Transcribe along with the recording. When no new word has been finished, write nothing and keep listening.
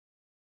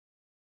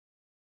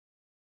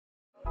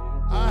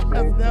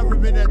I've never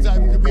been that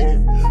type of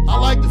comedian. I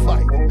like to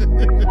fight.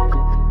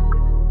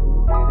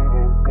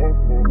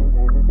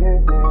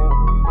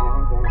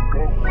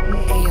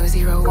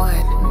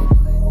 AO01.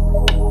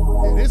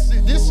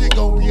 Yeah, this shit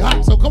gonna be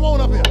hot, so come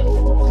on up here.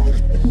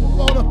 Come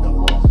on up here.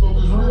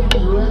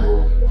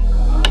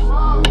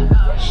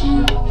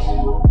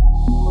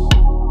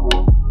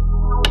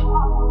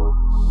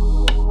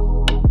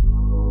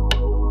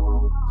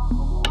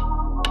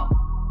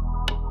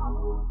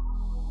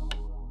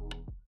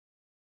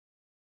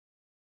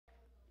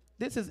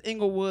 This is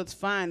Inglewood's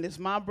finest.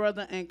 My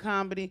brother in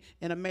comedy,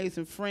 an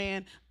amazing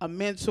friend, a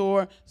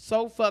mentor,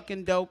 so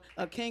fucking dope,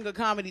 a king of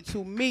comedy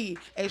to me,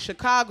 a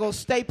Chicago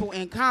staple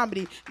in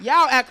comedy.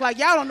 Y'all act like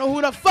y'all don't know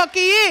who the fuck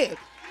he is.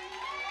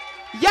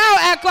 Y'all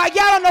act like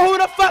y'all don't know who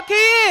the fuck he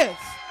is.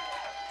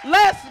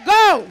 Let's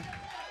go.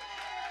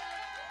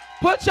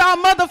 Put y'all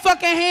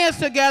motherfucking hands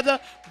together.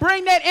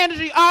 Bring that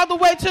energy all the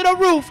way to the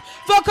roof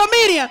for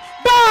comedian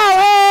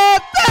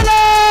Baldhead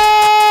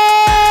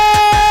Phillips.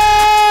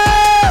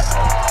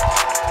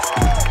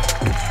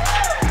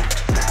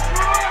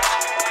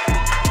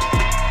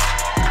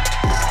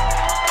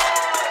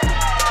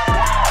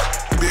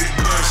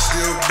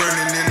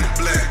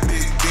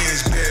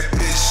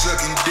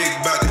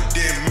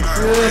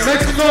 Yeah, make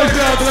some noise,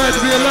 y'all. Glad to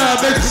be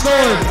alive. Make some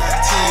noise.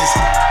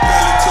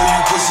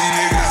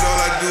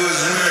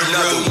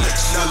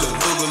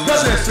 Let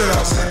that shit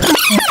out,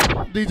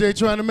 man. DJ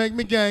trying to make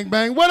me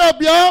gangbang. What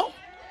up, y'all?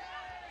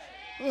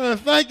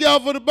 Thank y'all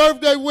for the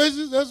birthday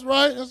wishes. That's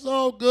right. That's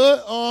all good.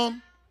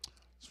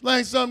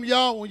 Explain something to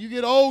y'all. When you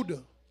get older,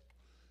 you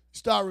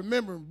start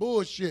remembering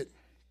bullshit.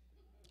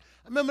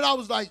 I remember I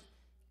was like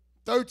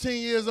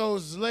 13 years old.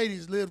 This lady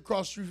lived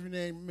across the street from me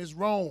named Miss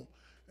Rome.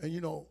 And,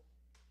 you know,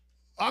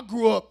 I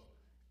grew up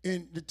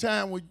in the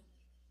time where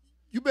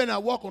you better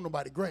not walk on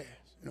nobody's grass,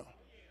 you know.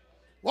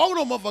 Walking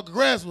on motherfucking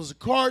grass was a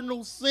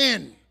cardinal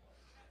sin.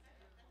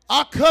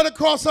 I cut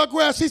across her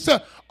grass. She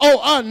said, "Oh,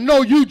 I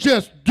know you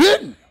just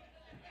didn't."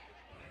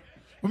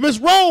 But Miss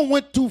Rome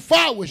went too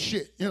far with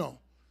shit, you know.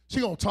 She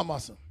gonna talk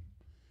about something.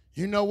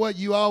 You know what?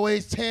 You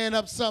always tearing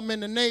up something in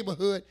the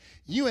neighborhood.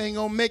 You ain't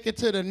gonna make it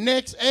to the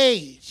next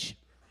age.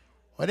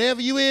 Whatever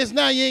you is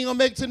now, you ain't gonna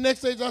make it to the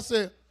next age. I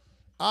said,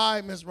 all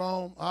right, Miss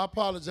Rome, I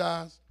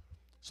apologize.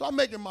 So I'm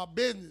making my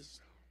business.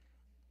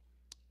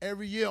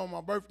 Every year on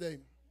my birthday,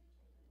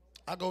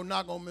 I go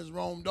knock on Miss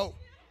Rome's door.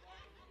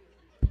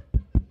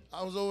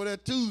 I was over there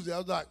Tuesday. I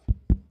was like,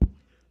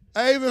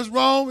 hey, Miss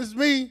Rome, it's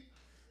me.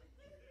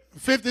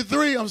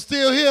 53, I'm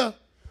still here.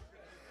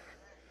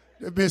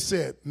 That bitch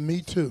said,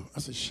 me too. I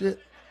said, shit.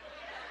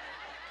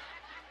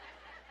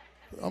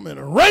 I'm in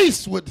a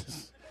race with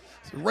this.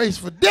 It's a race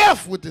for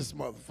death with this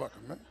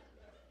motherfucker, man.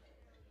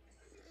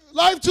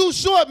 Life too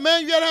short,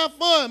 man. You gotta have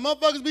fun.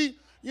 Motherfuckers be,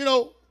 you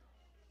know,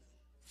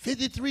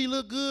 53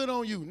 look good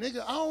on you.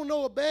 Nigga, I don't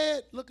know a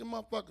bad looking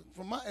motherfucker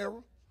from my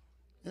era,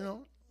 you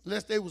know,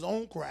 unless they was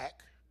on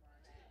crack.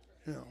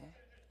 You know,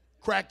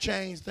 crack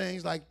changed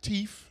things like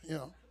teeth, you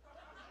know.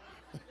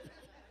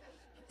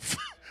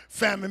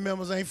 Family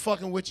members ain't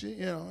fucking with you,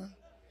 you know.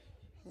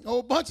 A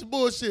whole bunch of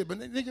bullshit, but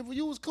nigga, if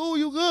you was cool,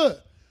 you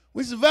good.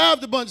 We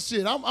survived a bunch of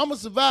shit. I'm a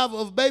survivor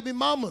of baby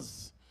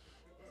mamas.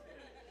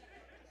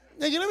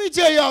 Nigga, let me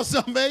tell y'all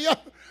something, man. Y'all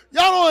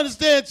don't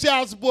understand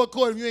child support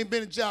court if you ain't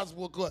been in child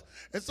support court.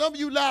 And some of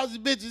you lousy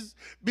bitches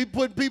be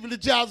putting people in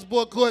child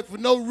support court for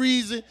no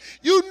reason.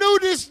 You knew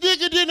this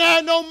nigga didn't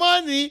have no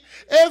money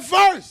at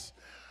first.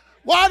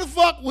 Why the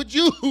fuck would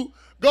you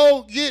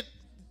go get,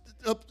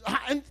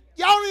 and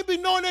y'all don't even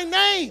be knowing their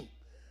name.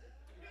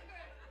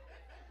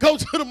 Go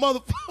to the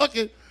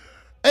motherfucking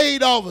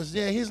aid office.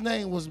 Yeah, his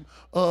name was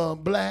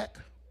Black.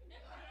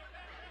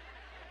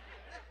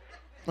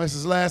 That's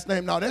his last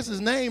name. No, that's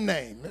his name.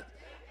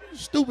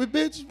 Stupid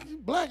bitch.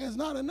 Black is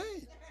not a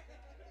name.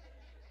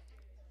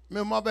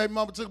 Remember my baby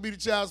mama took me to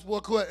child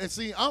support court. And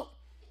see,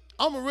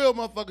 I'm a real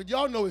motherfucker.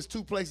 Y'all know it's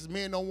two places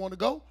men don't want to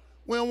go.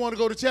 We don't want to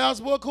go to child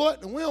support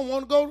court, and we don't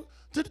want to go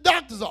to the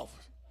doctor's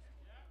office.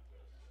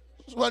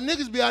 That's why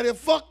niggas be out here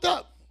fucked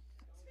up.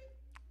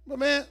 But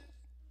man,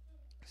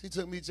 she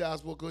took me to child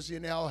support court. She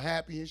in there all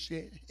happy and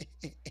shit.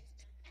 They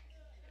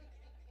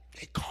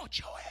caught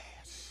your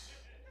ass.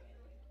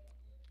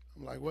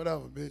 I'm like,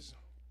 whatever, bitch.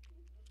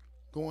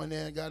 Go in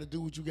there and got to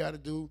do what you got to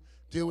do.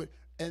 Deal with.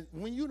 And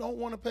when you don't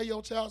want to pay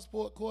your child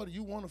support court or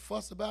you want to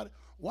fuss about it,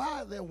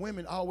 why are there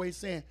women always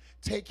saying,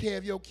 take care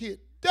of your kid?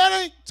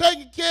 That ain't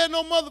taking care of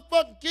no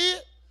motherfucking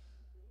kid.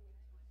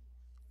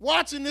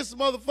 Watching this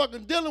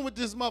motherfucker, dealing with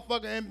this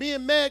motherfucker, and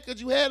being mad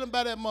because you had him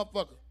by that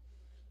motherfucker.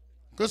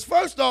 Because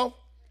first off,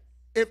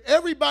 if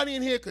everybody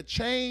in here could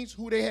change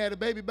who they had a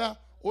baby by,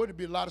 or there'd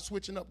be a lot of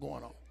switching up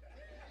going on.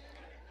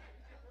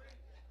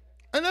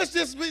 And let's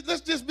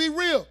just be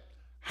real.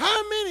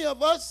 How many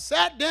of us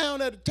sat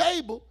down at a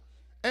table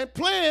and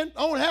planned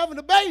on having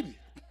a baby?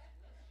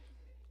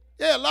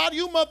 Yeah, a lot of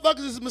you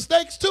motherfuckers is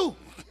mistakes too.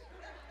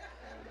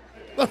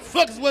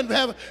 Motherfuckers wasn't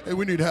having, hey,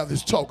 we need to have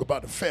this talk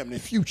about the family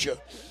future.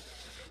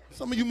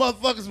 Some of you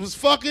motherfuckers was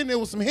fucking, there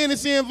was some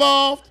Hennessy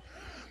involved.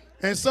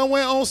 And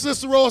somewhere on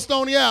Cicero or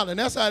Stony Island.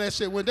 That's how that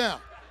shit went down.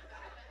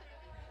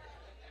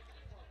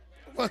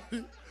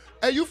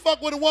 Hey, you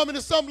fuck with a woman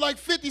that's something like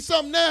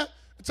 50-something now,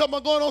 and talking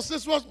about going on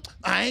Cicero,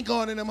 I ain't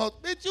going in them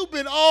hotels. Bitch, you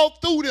been all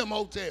through them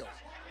hotels.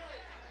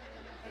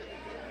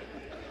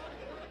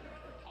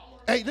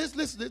 Hey, this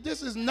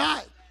is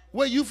not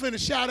where you finna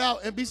shout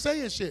out and be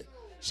saying shit.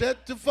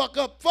 Shut the fuck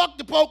up. Fuck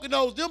the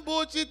Poconos. Them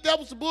bullshit, that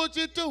was some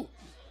bullshit too.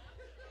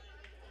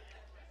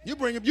 You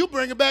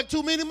bringing back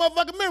too many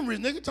motherfucking memories,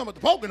 nigga. Talking about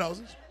the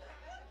Poconos.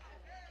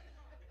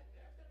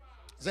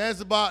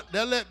 Zanzibar,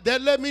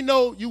 that let me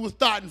know you was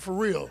starting for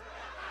real.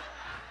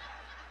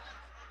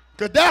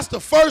 Cause that's the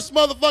first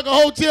motherfucking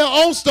hotel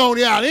on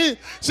Stony Island.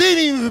 She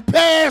didn't even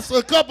pass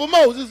a couple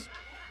more.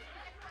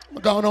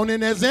 I'm going on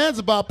in that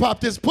Zanzibar, pop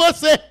this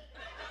pussy.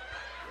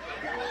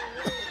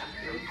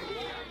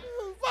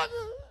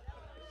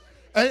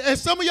 And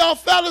some of y'all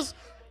fellas,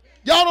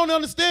 y'all don't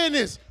understand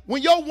this.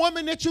 When your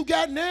woman that you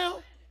got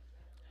now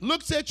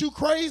looks at you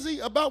crazy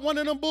about one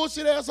of them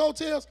bullshit ass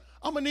hotels,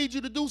 I'm gonna need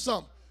you to do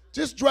something.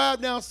 Just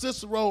drive down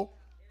Cicero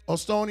or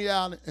Stony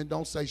Island and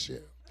don't say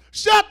shit.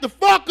 Shut the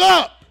fuck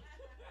up.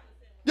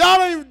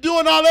 Y'all ain't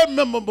doing all that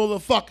memorable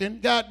fucking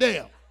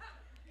goddamn.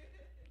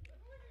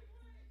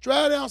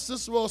 Drive down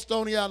Cicero or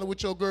Stony Island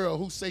with your girl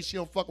who say she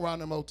don't fuck around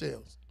them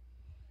hotels.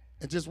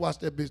 And just watch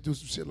that bitch do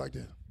some shit like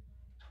that.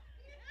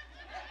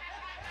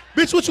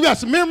 Bitch, what you got,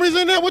 some memories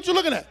in there? What you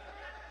looking at?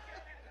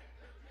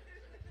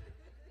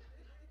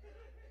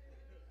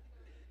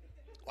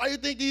 Why you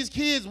think these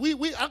kids,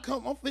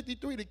 I'm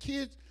 53, the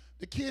kids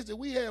that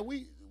we had,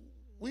 we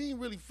ain't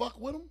really fuck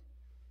with them.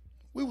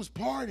 We was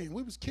partying,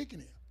 we was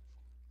kicking it.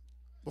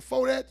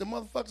 Before that, the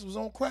motherfuckers was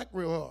on crack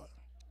real hard.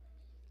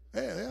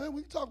 Yeah,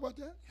 we can talk about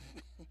that.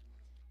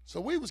 So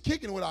we was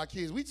kicking with our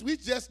kids. We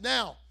just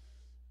now,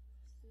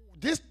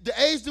 the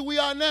age that we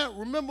are now,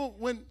 remember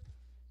when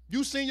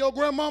you seen your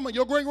grandmama,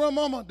 your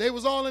great-grandmama, they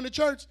was all in the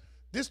church?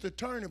 This the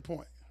turning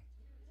point.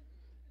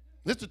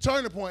 This the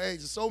turning point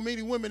age. So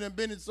many women have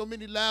been in so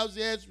many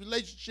lousy-ass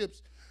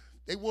relationships,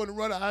 they want to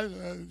run out.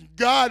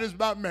 God is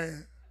my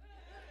man.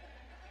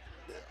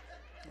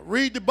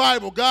 Read the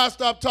Bible. God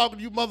stopped talking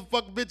to you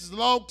motherfucking bitches a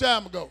long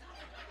time ago.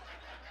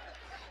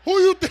 Who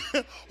you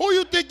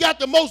think got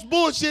the most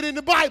bullshit in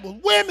the Bible?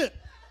 Women.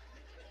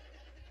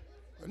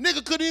 A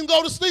nigga couldn't even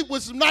go to sleep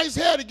with some nice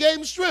hair that gave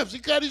him strength. He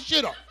cut his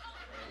shit off.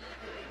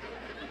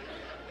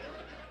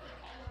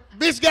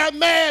 Bitch got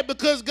mad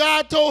because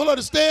God told her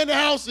to stay in the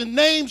house and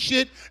name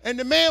shit, and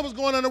the man was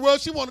going on the road.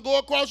 She wanted to go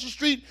across the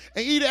street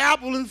and eat an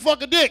apple and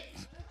fuck a dick.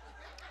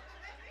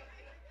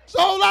 So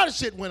a whole lot of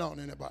shit went on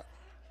in that Bible.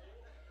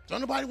 So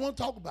nobody want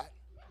to talk about it.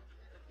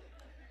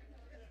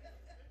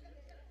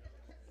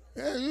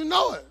 Yeah, you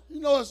know it.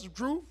 You know it's the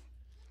truth.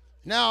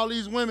 Now all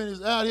these women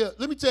is out here.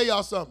 Let me tell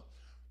y'all something.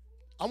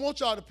 I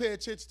want y'all to pay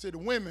attention to the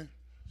women.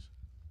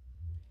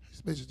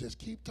 These bitches just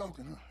keep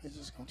talking, huh? They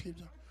just gonna keep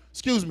talking.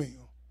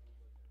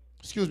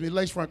 Excuse me,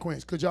 lace-front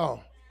queens, could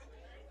y'all?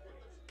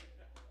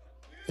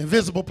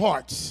 Invisible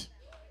parts.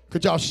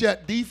 Could y'all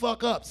shut the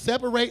fuck up?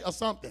 Separate or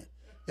something.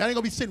 Y'all ain't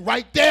gonna be sitting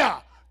right there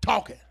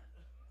talking.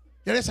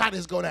 Yeah, that's how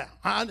this go down.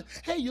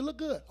 Hey, you look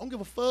good. I don't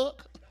give a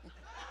fuck.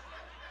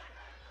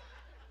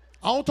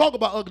 I don't talk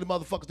about ugly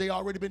motherfuckers. They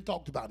already been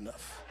talked about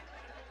enough.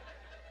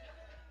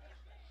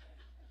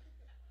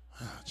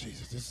 Oh,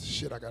 Jesus, this is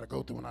shit I gotta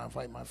go through when I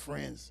invite my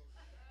friends.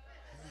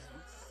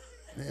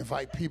 And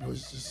invite people.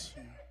 It's just...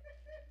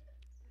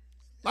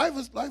 Life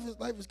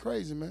is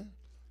crazy, man.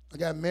 I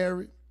got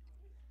married.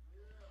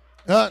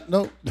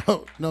 No. And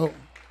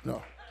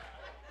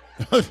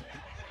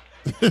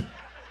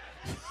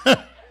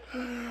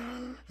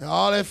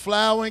all that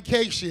flour and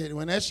cake shit,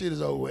 when that shit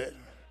is over with.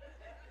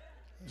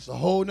 It's a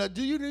whole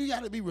nother. You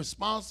got to be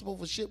responsible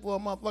for shit for a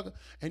motherfucker.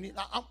 And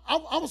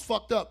I was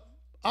fucked up.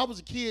 I was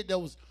a kid that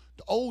was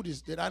the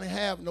oldest, that I didn't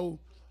have no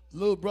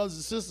little brothers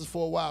and sisters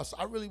for a while, so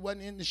I really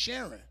wasn't into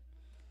sharing.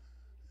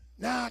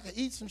 Now I can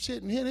eat some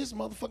shit and hear this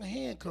motherfucking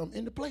hand come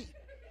in the plate.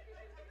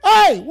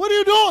 Hey, what are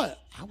you doing?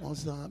 I want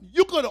some.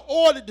 You could have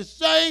ordered the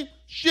same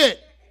shit.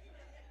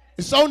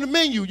 It's on the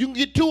menu. You can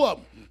get 2 of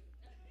them.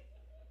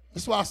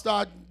 That's why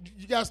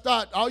you got to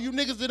start, all you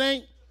niggas that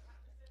ain't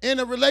in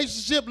a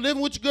relationship,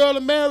 living with your girl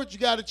in marriage, you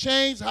got to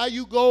change how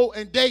you go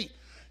and date.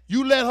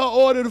 You let her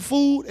order the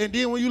food, and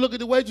then when you look at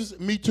the waitress,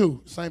 me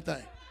too, same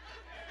thing.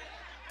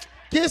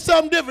 Get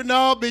something different.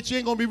 No, bitch, you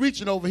ain't going to be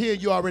reaching over here.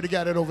 You already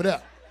got it over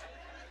there.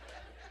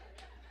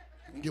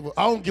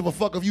 I don't give a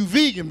fuck if you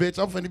vegan, bitch.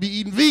 I'm finna be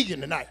eating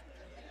vegan tonight.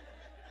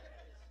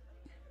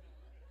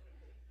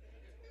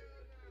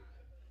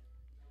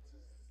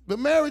 But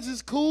marriage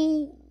is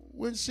cool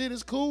when shit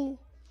is cool.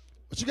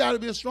 But you gotta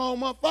be a strong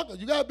motherfucker.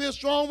 You gotta be a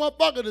strong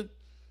motherfucker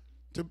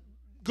to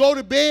go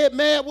to bed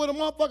mad with a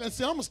motherfucker and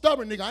say, I'm a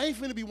stubborn nigga. I ain't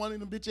finna be one of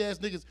them bitch ass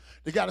niggas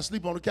that gotta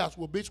sleep on the couch.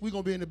 Well, bitch, we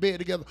gonna be in the bed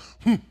together.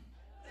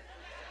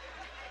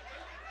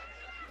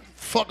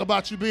 Fuck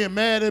about you being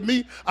mad at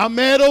me. I'm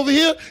mad over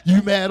here,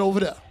 you mad over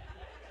there.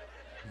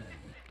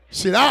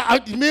 Shit,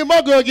 me and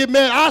my girl get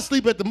mad, I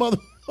sleep at the mother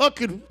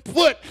fucking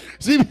foot.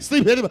 See me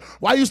sleep anyway.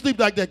 Why you sleep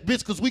like that, bitch?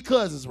 Because we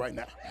cousins right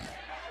now.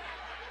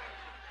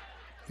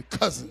 We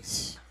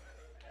cousins.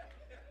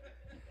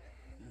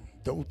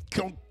 Don't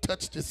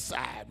touch this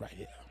side right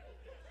here.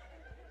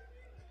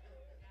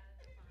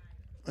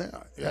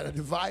 Yeah, you got a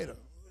divider.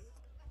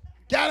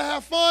 Gotta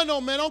have fun though,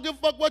 man. Don't give a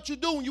fuck what you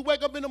do. When you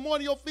wake up in the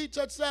morning, your feet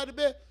touch the side of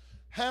the bed,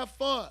 have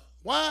fun.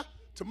 Why?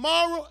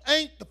 Tomorrow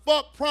ain't the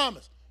fuck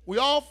promise. We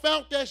all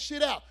found that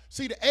shit out.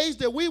 See, the age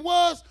that we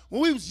was,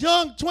 when we was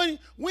young, 20,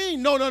 we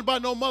ain't know nothing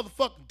about no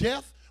motherfucking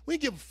death. We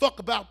ain't give a fuck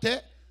about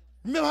that.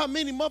 Remember how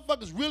many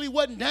motherfuckers really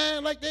wasn't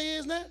dying like they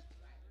is now?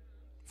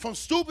 From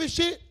stupid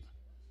shit?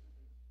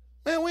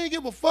 Man, we ain't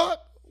give a fuck.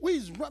 We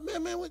used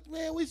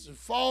to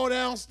fall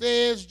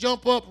downstairs,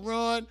 jump up,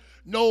 run,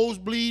 nose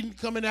bleeding,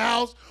 come in the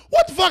house.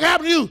 What the fuck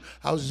happened to you?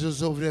 I was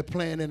just over there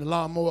playing in the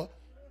lawnmower.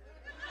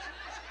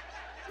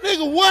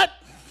 Nigga, what?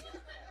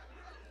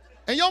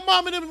 And your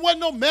mama them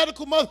wasn't no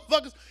medical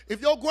motherfuckers.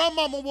 If your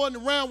grandmama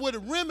wasn't around with a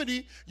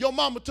remedy, your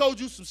mama told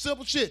you some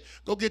simple shit.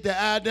 Go get that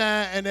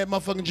iodine and that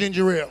motherfucking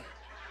ginger ale.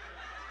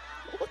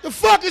 What the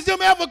fuck is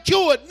them ever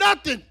cured?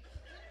 Nothing.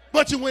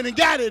 But you went and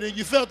got it and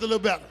you felt a little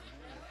better.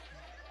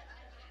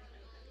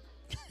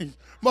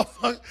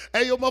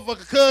 Hey, your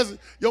motherfucker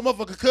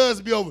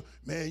cousin be over.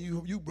 Man,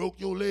 you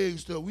broke your leg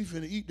stuff. We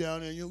finna eat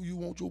down there. You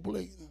want your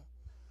plate.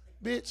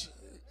 Bitch,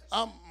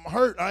 I'm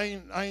hurt. I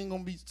ain't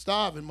gonna be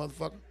starving,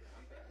 motherfucker.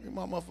 Get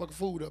my motherfucking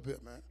food up here,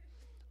 man.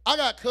 I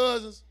got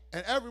cousins,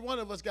 and every one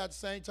of us got the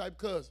same type of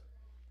cousin.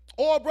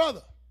 Or a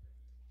brother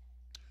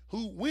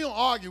who we don't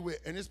argue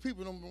with, and there's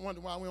people don't wonder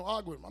why we don't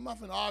argue with him. I'm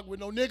not finna argue with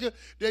no nigga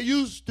that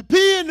used to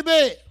pee in the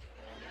bed.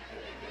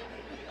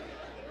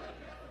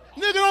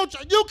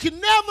 Nigga, you can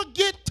never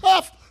get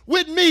tough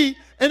with me,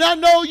 and I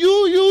know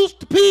you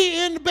used to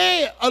pee in the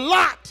bed a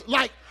lot,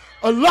 like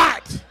a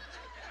lot.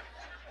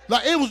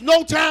 Like it was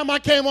no time I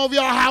came over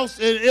your house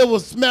and it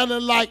was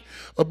smelling like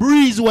a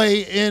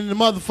breezeway in the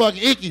motherfucking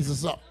Ickies or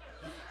something.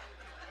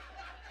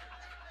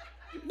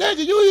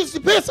 Nigga, you used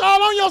to piss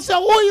all on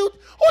yourself. Who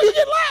you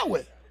get loud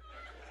with?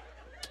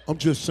 I'm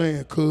just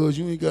saying, cuz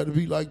you ain't got to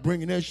be like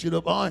bringing that shit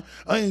up. I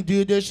ain't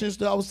did that shit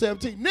since I was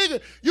 17. Nigga,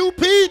 you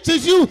peed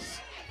since you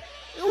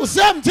was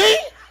 17?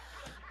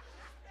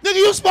 Nigga,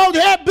 you supposed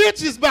to have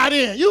bitches by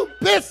then. You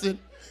pissing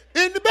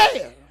in the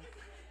bed.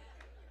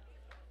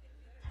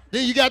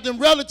 Then you got them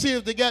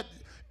relatives that got,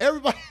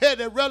 everybody had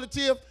that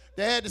relative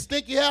that had the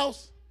stinky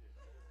house.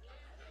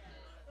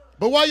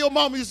 But why your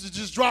mama used to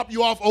just drop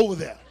you off over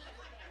there?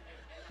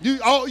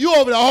 You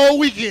over the whole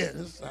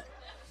weekend.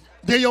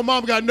 Then your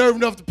mama got nerve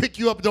enough to pick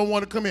you up and don't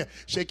want to come in.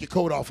 Shake your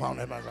coat off on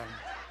that.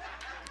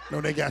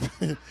 No, they got,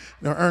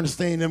 no,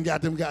 Ernestine, them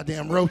got them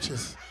goddamn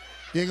roaches.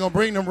 You ain't gonna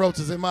bring them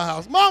roaches in my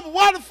house. Mama,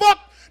 why the fuck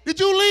did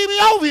you leave me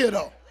over here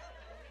though?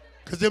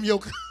 Cause them your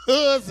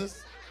cousins.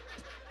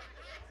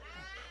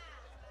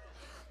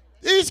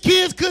 These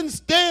kids couldn't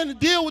stand to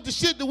deal with the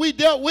shit that we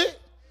dealt with.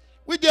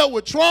 We dealt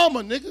with trauma,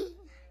 nigga.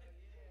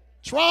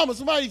 Trauma,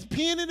 somebody's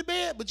peeing in the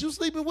bed, but you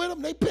sleeping with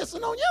them, they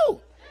pissing on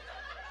you.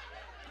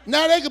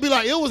 Now they could be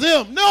like, it was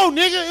him. No,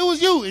 nigga, it was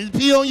you. He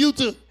pee on you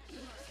too.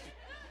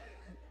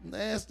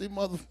 Nasty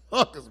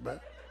motherfuckers,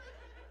 man.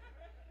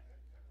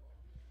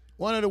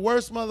 One of the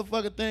worst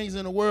motherfucking things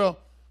in the world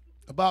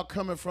about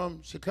coming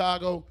from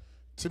Chicago,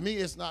 to me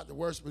it's not the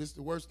worst, but it's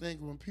the worst thing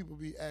when people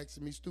be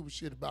asking me stupid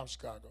shit about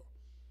Chicago.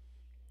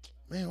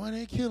 Man, why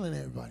they killing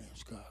everybody in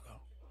Chicago?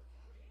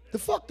 The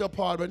fucked up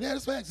part about that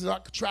is facts is I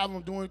travel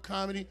doing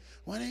comedy.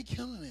 Why they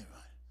killing everybody?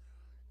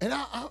 And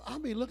I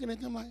be looking at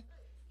them like,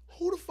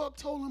 who the fuck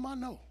told them I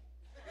know?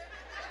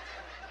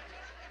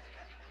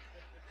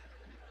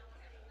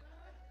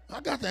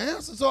 I got the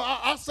answer, so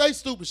I say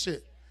stupid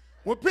shit.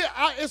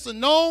 It's a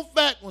known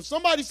fact, when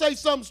somebody say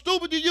something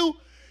stupid to you,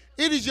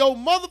 it is your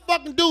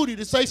motherfucking duty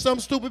to say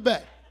something stupid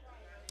back.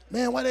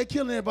 Man, why they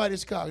killing everybody in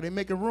Chicago? They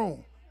making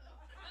room.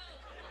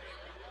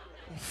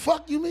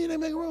 Fuck you mean they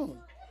make room?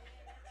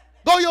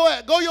 Go to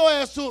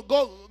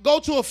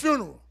a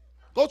funeral.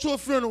 Go to a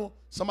funeral,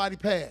 somebody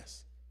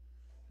passed.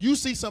 You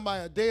see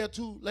somebody a day or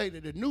two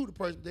later that knew the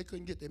person, but they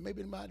couldn't get there.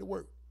 Maybe they might have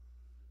worked.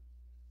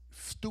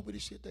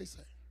 Stupidest shit they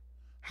say.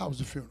 How was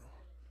the funeral?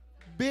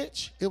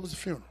 Bitch, it was a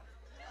funeral.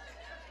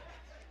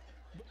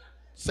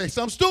 Say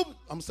something stupid,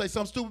 I'm gonna say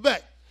something stupid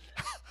back.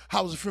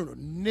 How was the funeral?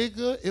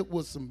 Nigga, it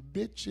was some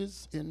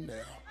bitches in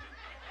there.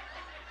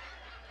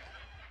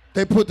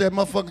 They put that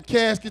motherfucking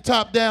casket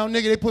top down,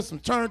 nigga. They put some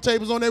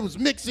turntables on there. It was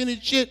mixing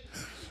and shit.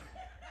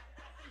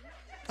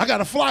 I got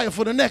a flyer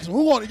for the next one.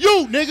 Who wanted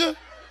you, nigga?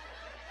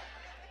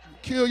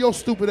 Kill your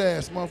stupid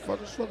ass, motherfucker. What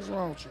the fuck is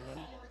wrong with you,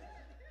 man?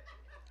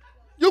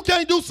 You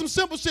can't do some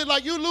simple shit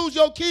like you lose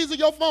your keys or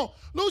your phone.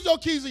 Lose your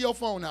keys or your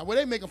phone now. Well,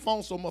 they make a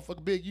phone so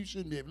motherfucking big you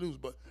shouldn't be able to lose,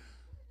 but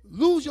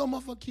lose your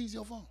motherfucking keys,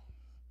 your phone.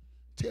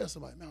 Tell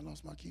somebody, man, I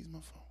lost my keys,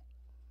 my phone.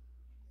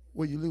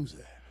 Where you lose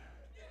that?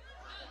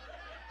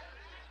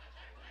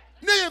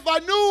 Nigga, if I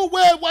knew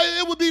where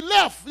it would be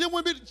left, it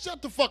wouldn't be,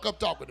 shut the fuck up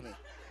talking to me.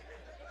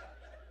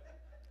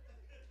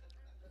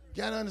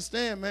 Gotta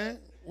understand, man.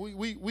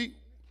 We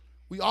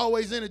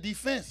always in a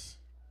defense.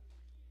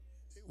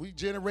 we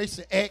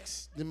Generation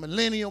X, the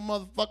millennial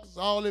motherfuckers,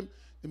 all them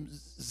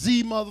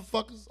Z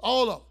motherfuckers,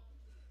 all of them.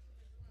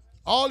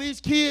 All these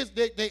kids,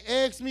 they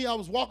asked me, I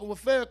was walking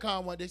with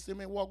Farrakhan one day. They said,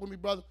 man, walk with me,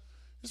 brother.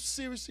 This is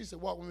serious. He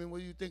said, walk with me. What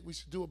do you think we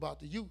should do about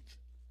the youth?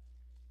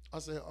 I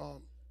said,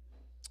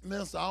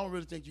 Minister, I don't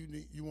really think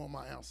you want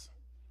my answer.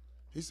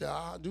 He said,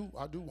 I do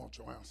want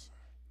your answer.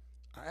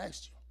 I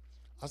asked you.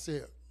 I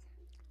said,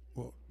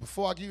 well,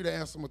 before I give you the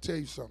answer, I'm going to tell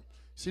you something.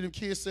 See them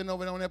kids sitting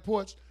over there on that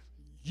porch?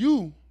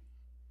 They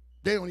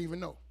don't even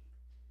know.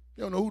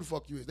 They don't know who the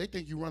fuck you is. They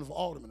think you running for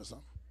alderman or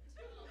something.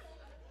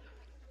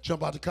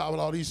 Jump out the car with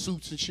all these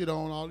suits and shit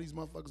on, all these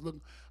motherfuckers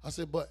looking. I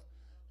said, but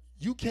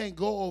you can't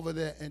go over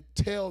there and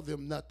tell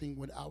them nothing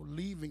without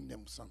leaving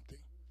them something.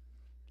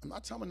 I'm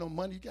not telling them no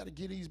money. You got to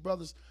give these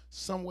brothers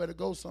somewhere to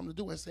go, something to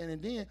do.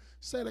 And then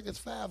say like it's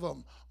 5 of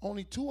them.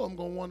 Only 2 of them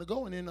going to want to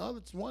go, and then the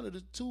other one of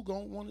the 2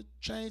 going to want to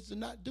change to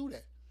not do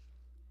that.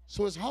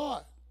 So it's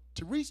hard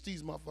to reach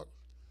these motherfuckers.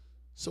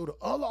 So the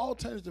other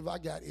alternative I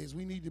got is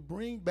we need to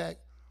bring back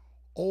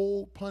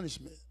old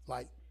punishment,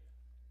 like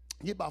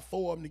get about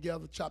 4 of them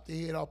together, chop their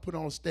head off, put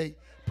on a stake,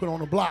 put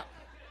on a block.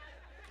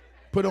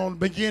 Put on the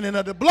beginning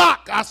of the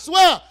block. I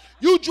swear,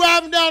 you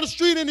driving down the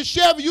street in the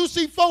Chevy, you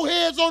see 4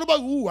 heads on the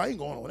block. Ooh, I ain't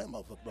going on that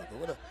motherfucker.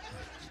 What up?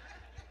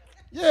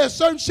 Yeah,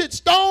 certain shit.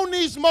 Stone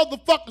these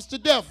motherfuckers to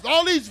death.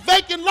 All these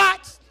vacant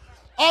lots,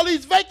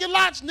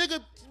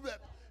 nigga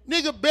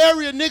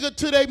bury a nigga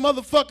to their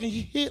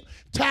motherfucking hip,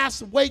 tie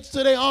some weights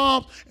to their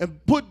arms,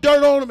 and put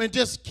dirt on them and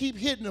just keep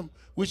hitting them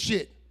with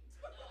shit.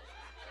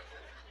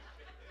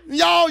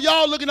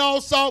 Y'all looking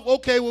all soft.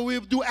 Okay, well, we'll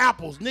do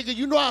apples. Nigga,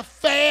 you know how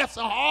fast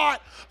or hard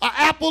an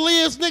apple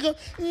is, nigga?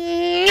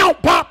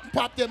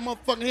 Pop that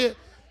motherfucking head.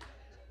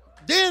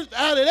 Then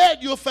out of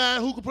that, you'll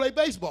find who can play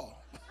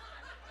baseball.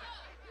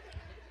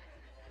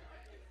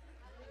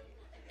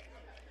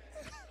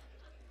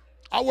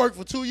 I worked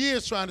for 2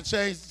 years trying to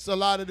change a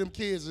lot of them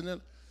kids, and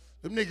then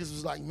them niggas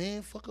was like,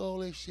 man, fuck all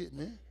that shit,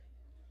 man.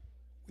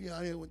 We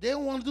out here. They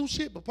don't want to do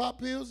shit but pop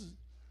pills and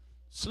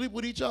sleep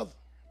with each other.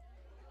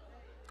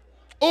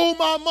 Oh,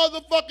 my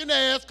motherfucking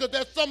ass, because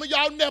that's some of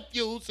y'all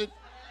nephews and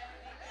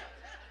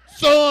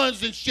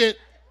sons and shit.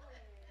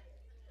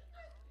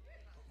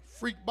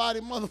 Freak body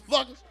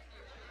motherfuckers.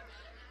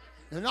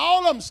 And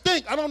all of them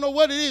stink. I don't know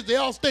what it is. They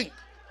all stink.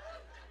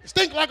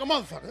 Stink like a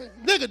motherfucker.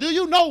 Nigga, do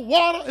you know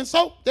water and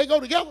soap, they go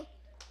together?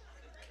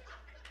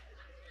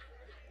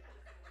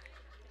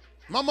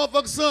 My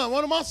motherfucking son,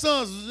 one of my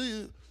sons was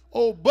an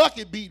old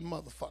bucket beating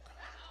motherfucker.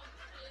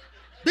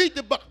 Beat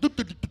the bucket.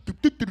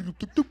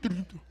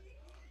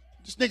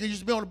 This nigga used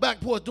to be on the back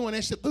porch doing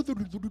that shit.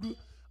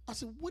 I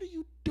said, what are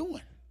you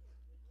doing?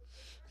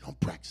 I'm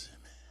practicing,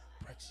 man.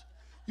 Practicing.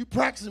 You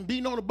practicing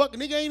beating on the bucket.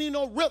 Nigga ain't even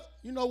no rip.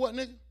 You know what,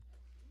 nigga?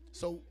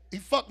 So he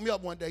fucked me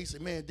up one day. He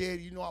said, man,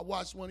 Daddy, you know, I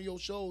watched one of your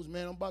shows,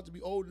 man. I'm about to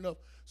be old enough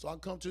so I can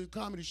come to the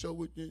comedy show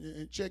with you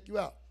and check you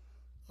out.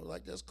 I was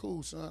like, that's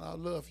cool, son. I'd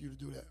love for you to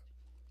do that.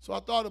 So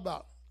I thought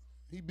about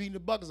it. He beating the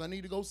buckets. I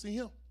need to go see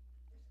him.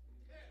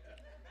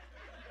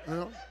 You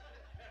know?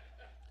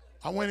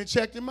 I went and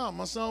checked him out.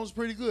 My son was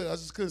pretty good. I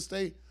just couldn't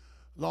stay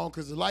long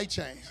because the light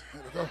changed. I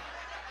had to go.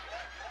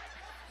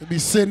 He'd be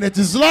sitting at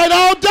this light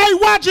all day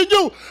watching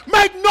you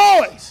make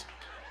noise.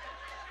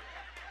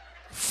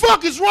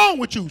 Fuck is wrong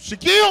with you,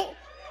 Shaquille?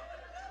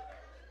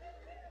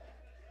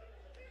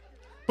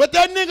 But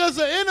that nigga's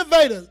an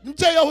innovator. Let me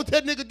tell y'all what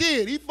that nigga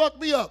did. He fucked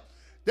me up.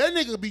 That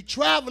nigga be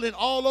traveling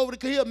all over the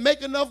country. He'll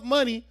make enough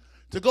money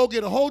to go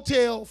get a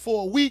hotel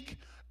for a week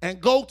and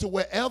go to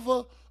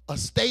wherever a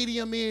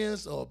stadium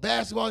is or a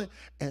basketball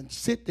and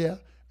sit there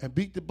and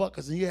beat the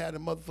buckets. And he had a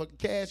motherfucking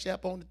cash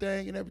app on the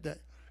thing and everything.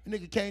 The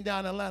nigga came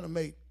down to Atlanta and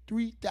made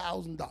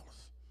 $3,000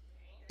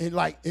 in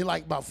like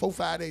about 4 or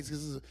 5 days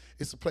because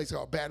it's a place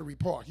called Battery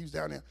Park. He was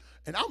down there.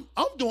 And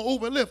I'm doing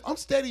Uber and Lyft. I'm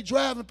steady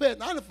driving past.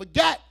 And I done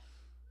forgot.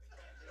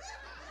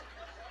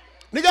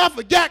 Nigga, I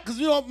forgot because,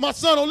 you know, my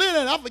son don't live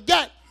there. I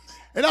forgot.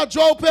 And I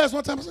drove past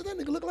one time. I said, that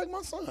nigga look like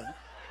my son.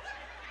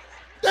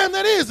 Damn,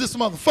 that is this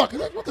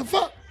motherfucker. What the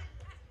fuck?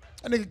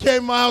 That nigga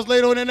came to my house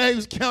later on that night. He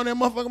was counting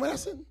that motherfucker. Man, I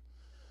said,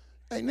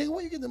 hey, nigga,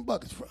 where you get them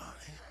buckets from?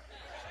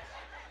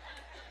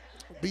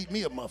 Beat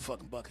me a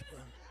motherfucking bucket, bro.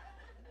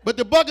 But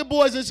the bucket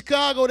boys in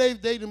Chicago, they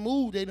done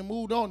moved. They done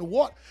moved on. The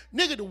water.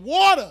 Nigga,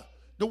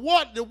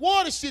 the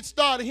water shit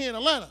started here in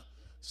Atlanta.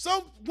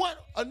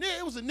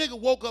 It was a nigga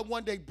woke up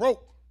one day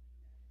broke.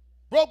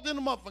 Broke, then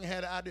the motherfucker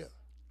had an idea.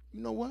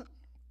 You know what?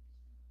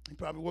 He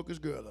probably woke his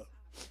girl up.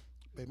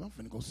 Baby, I'm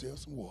finna go sell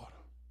some water.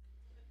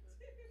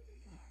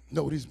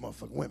 No, these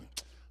motherfucking women.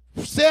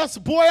 Sell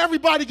some, boy,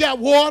 everybody got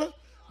water.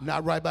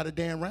 Not right by the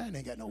damn Ryan,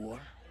 ain't got no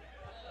water.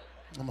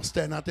 I'm gonna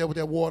stand out there with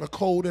that water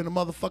cold in the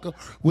motherfucker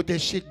with that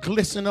shit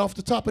glistening off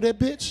the top of that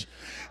bitch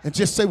and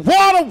just say,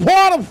 water,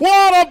 water,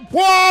 water,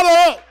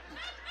 water.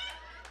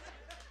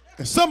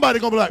 And somebody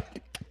gonna be like,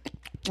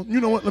 you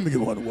know what, let me get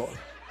one of the water.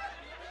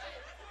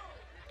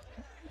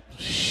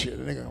 Shit, a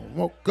nigga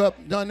woke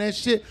up, done that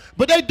shit.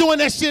 But they doing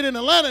that shit in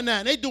Atlanta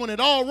now. They doing it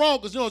all wrong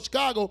because, you know, in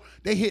Chicago,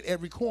 they hit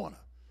every corner.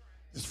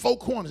 There's 4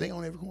 corners. They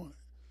on every corner.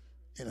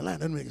 In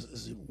Atlanta, them niggas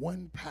is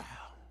one pile.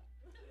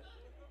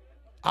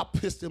 I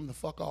pissed them the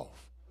fuck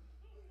off.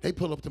 They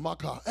pull up to my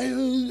car. Hey,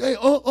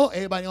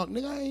 everybody on,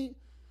 nigga, I ain't.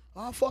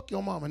 I'll fuck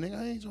your mama, nigga,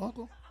 I ain't your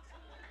uncle.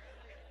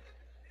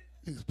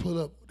 Niggas pull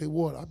up, they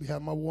water. I be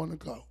having my water in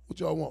the car. What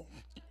y'all want?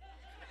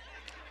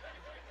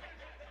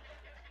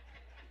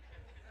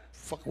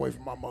 Fuck away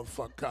from my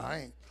motherfucking car. I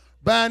ain't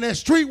buying that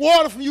street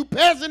water from you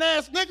peasant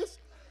ass niggas.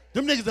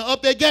 Them niggas done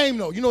up their game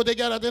though. You know what they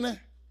got out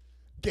there?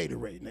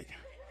 Gatorade, nigga.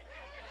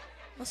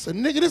 I said,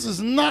 nigga, this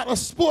is not a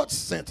sports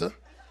center.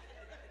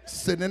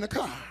 Sitting in the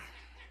car.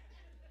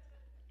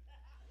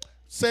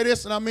 Say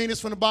this, and I mean this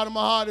from the bottom of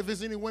my heart. If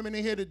there's any women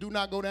in here that do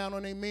not go down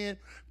on their men,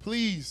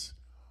 please,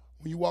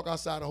 when you walk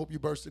outside, I hope you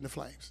burst into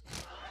flames.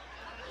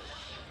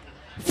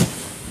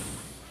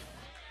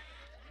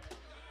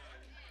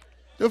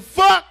 The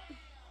fuck?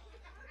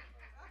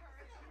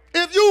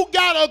 If you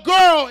got a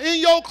girl in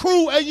your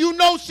crew and you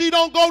know she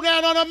don't go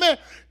down on her man,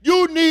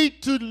 you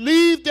need to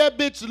leave that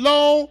bitch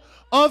alone,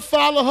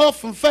 unfollow her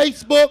from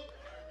Facebook.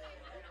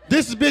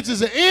 This bitch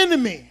is an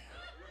enemy.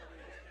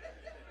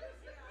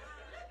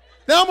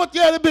 Now I'm gonna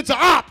tell that bitch an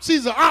op.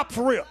 She's an op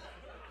for real.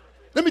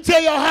 Let me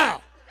tell y'all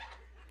how.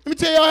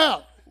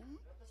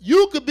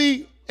 You could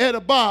be at a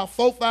bar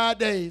 4-5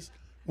 days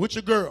with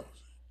your girls,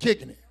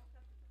 kicking it.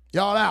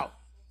 Y'all out.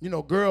 You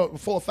know, 4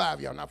 or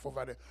 5 y'all, not 4 or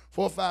 5 days.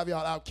 4 or 5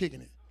 y'all out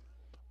kicking it.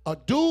 A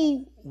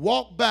dude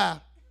walked by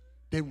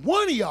that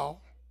one of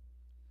y'all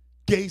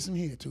gave some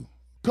here to.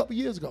 A couple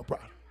years ago,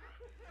 probably.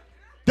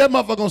 That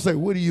motherfucker gonna say,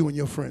 what are you and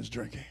your friends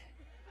drinking?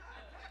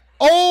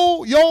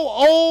 Oh, your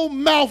old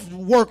mouth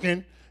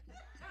working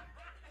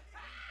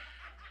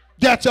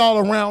got y'all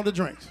around the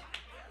drinks.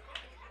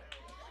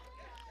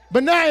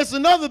 But now it's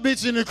another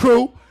bitch in the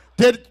crew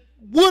that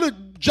would have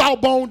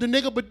jawboned the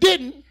nigga but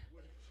didn't.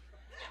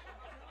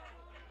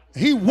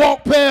 He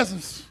walked past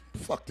and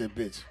fuck that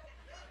bitch.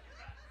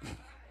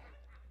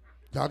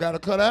 Y'all gotta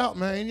cut out,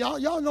 man.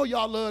 Y'all know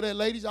y'all love that,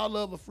 ladies. Y'all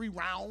love a free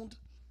round.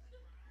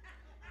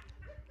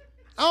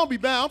 I don't be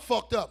bad. I'm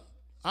fucked up.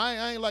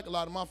 I ain't like a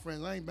lot of my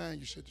friends. I ain't buying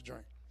you shit to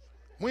drink.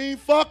 We ain't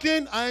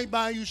fucking. I ain't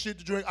buying you shit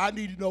to drink. I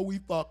need to know we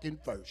fucking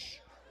first.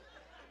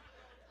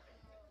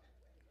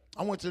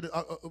 I went to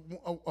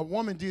a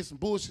woman did some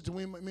bullshit to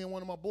me and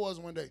one of my boys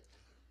one day.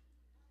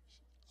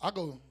 I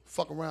go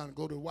fuck around and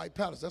go to the White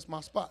Palace. That's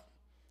my spot.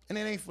 And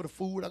it ain't for the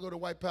food. I go to the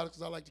White Palace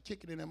because I like to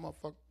kick it in that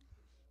motherfucker.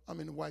 I'm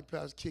in the White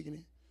Palace kicking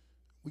it.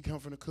 We come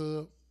from the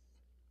club.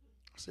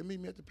 I said, meet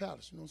me at the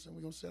palace. You know what I'm saying?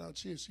 We're going to sit down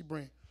cheers. She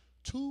bring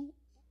 2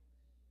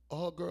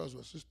 of her girls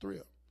with us. There's 3 of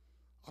them.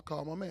 I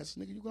called my man. I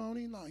said, nigga, you going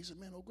in now? He said,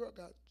 man, no girl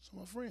got some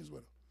of my friends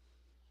with her.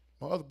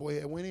 My other boy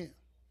had went in.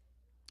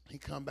 He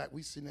come back.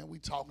 We sitting there. We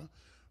talking.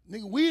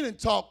 Nigga, we didn't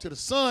talk till the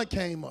sun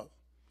came up.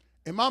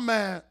 In my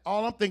mind,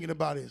 all I'm thinking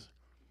about is,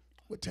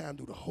 what time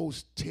do the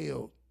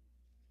hotel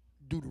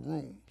do the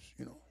rooms,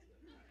 you know?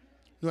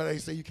 You know how they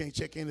say you can't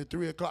check in at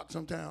 3 o'clock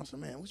sometimes? So,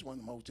 man, which one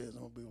of them hotels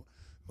I'm gonna be?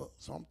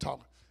 So I'm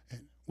talking,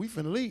 and we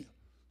finna leave.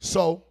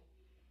 So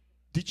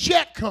the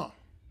check come.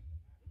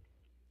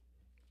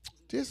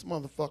 This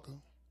motherfucker,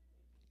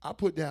 I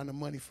put down the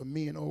money for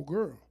me and old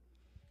girl.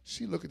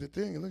 She look at the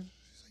thing and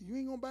she said, you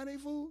ain't gonna buy any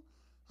food?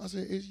 I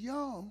said, is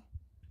y'all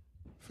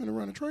finna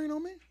run a train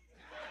on me?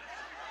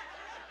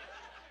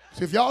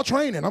 So if y'all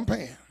training, I'm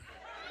paying.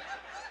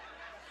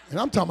 And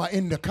I'm talking about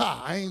in the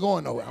car. I ain't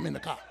going nowhere. I'm in the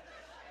car.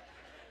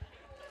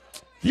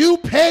 You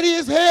petty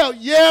as hell.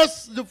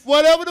 Yes,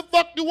 whatever the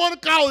fuck you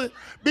want to call it,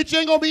 bitch, you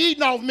ain't gonna be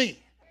eating off me.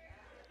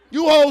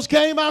 You hoes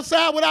came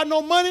outside without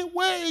no money.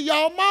 Where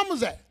y'all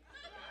mamas at?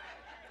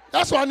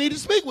 That's what I need to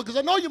speak with, because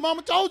I know your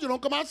mama told you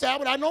don't come outside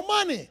without no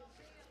money.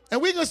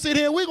 And we gonna sit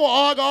here and we gonna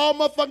argue all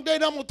motherfucking day.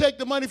 Then I'm gonna take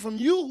the money from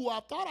you, who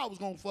I thought I was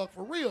gonna fuck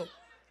for real.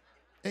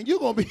 And you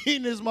gonna be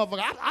eating this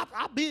motherfucker.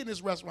 I be in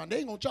this restaurant. They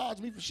ain't gonna charge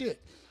me for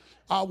shit.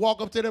 I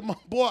walk up to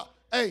that boy.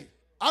 Hey,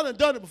 I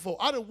done it before.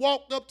 I done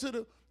walked up to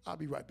the, I'll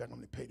be right back. I'm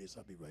gonna pay this.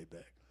 I'll be right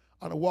back.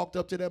 I done walked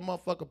up to that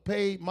motherfucker,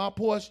 paid my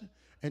portion,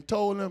 and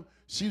told him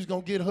she was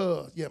gonna get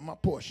hers. Yeah, my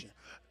portion.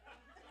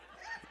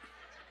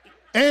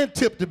 And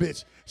tip the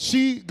bitch.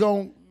 She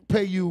gonna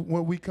pay you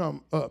when we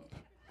come up.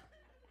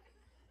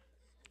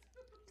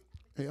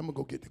 Hey, I'm gonna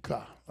go get the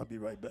car. I'll be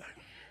right back.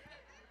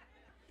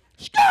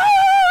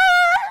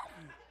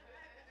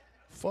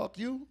 Fuck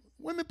you.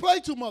 Women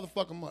play too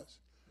motherfucking much.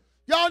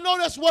 Y'all know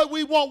that's what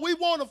we want. We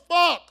want to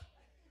fuck.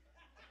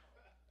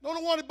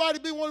 Don't want anybody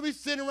to be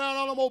sitting around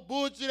all them old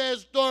bullshit ass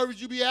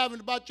stories you be having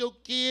about your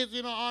kids in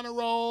an honor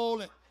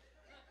roll and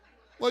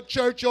what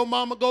church your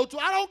mama go to.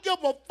 I don't give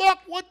a fuck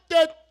what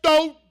that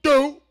don't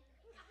do.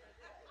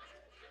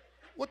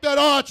 What that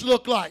arch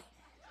look like.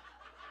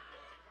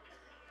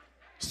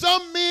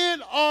 Some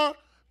men are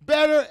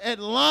better at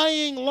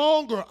lying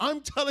longer.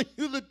 I'm telling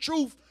you the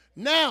truth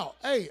now.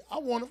 Hey, I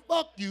want to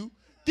fuck you.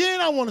 Then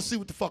I want to see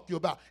what the fuck you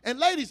about. And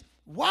ladies,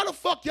 why the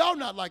fuck y'all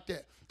not like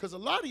that? Because a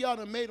lot of y'all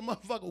done made a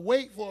motherfucker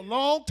wait for a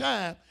long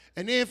time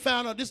and then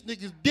found out this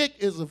nigga's dick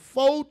is a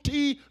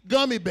 4T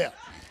gummy bear.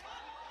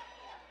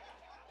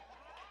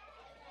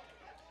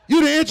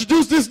 You done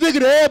introduced this nigga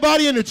to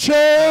everybody in the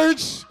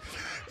church.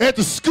 at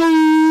the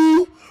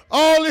school,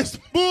 all this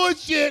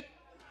bullshit.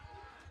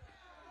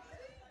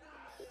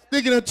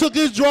 Nigga done took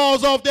his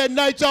drawers off that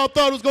night y'all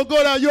thought it was gonna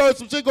go down. You heard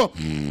some shit go.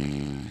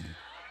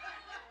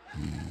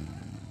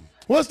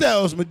 What's that,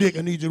 Osman Dick?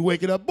 I need you to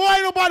wake it up. Boy,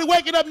 ain't nobody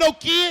waking up no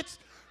kids.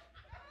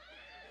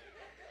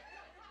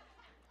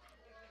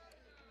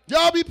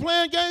 Y'all be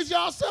playing games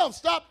yourself.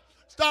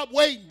 Stop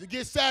waiting to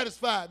get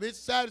satisfied. Get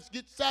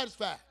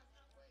satisfied.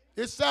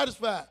 It's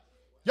satisfied.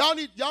 Y'all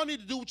need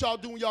to do what y'all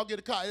do when y'all get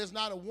a car. There's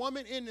not a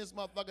woman in this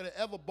motherfucker that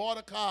ever bought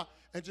a car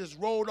and just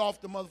rolled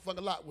off the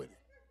motherfucking lot with it.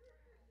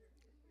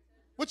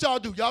 What y'all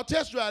do? Y'all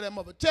test drive that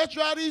motherfucker. Test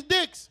drive these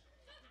dicks.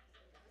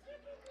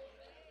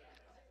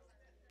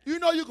 You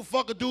know you can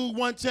fuck a dude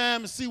one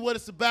time and see what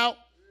it's about,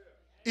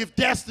 if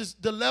that's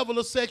the level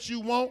of sex you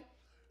want.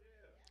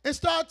 And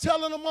start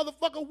telling a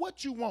motherfucker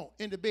what you want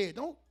in the bed.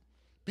 Don't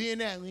be in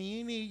that,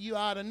 you need you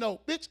ought to know.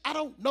 Bitch, I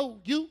don't know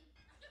you.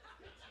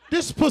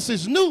 This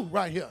pussy's new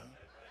right here.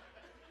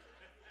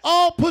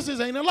 All pussies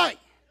ain't alike.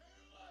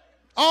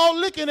 All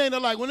licking ain't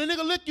alike. When a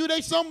nigga lick you,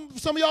 some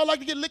of y'all like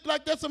to get licked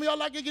like that. Some of y'all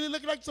like to get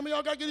licked like. Some of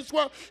y'all got to get it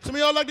swirled. Some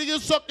of y'all like to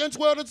get sucked and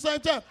swirled at the same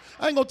time.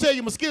 I ain't gonna tell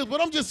you my skills, but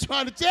I'm just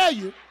trying to tell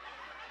you,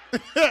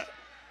 it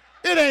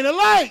ain't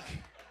alike.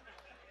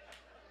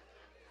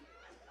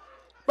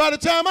 By the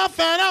time I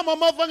find out, my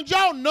motherfucking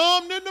jaw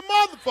numbed in the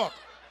motherfucker.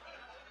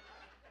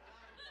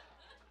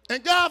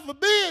 And God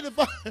forbid,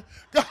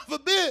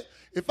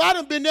 if I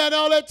done been down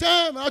all that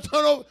time, I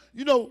turn over,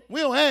 you know, we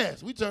don't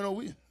ask. We turn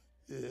over. Yeah.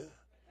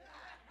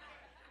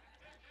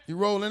 You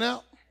rolling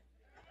out?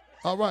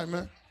 All right,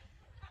 man.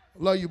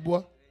 Love you,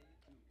 boy.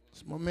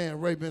 It's my man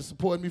Ray, been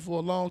supporting me for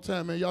a long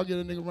time, man. Y'all get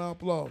a nigga a round of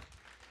applause.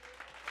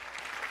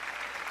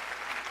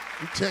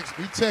 He text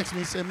me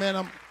and said,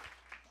 man,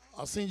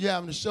 I seen you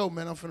having the show,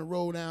 man. I'm finna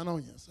roll down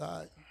on you. It's all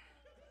right.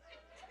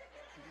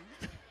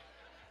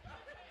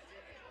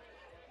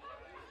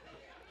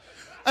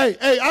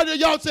 Hey,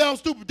 y'all say I'm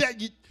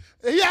stupid.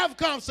 You have a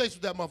conversation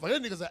with that motherfucker.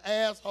 That nigga's an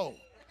asshole.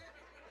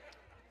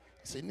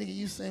 I say, nigga,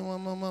 you saying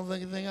one more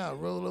motherfucking thing, I'll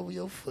roll over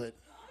your foot.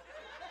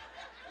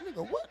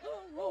 Nigga, what?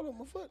 No, roll over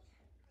my foot.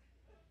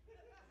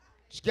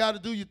 You gotta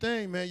do your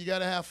thing, man. You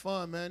gotta have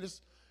fun, man.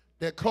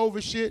 That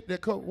COVID shit,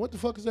 what the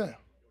fuck is that?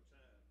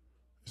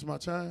 It's my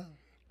time.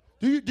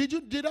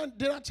 Did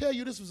I tell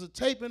you this was a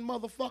taping,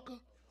 motherfucker?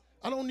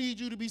 I don't need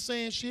you to be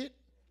saying shit.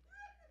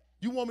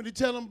 You want me to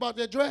tell them about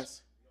that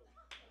dress?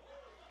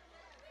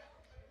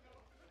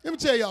 Let me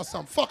tell y'all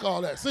something. Fuck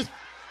all that. Since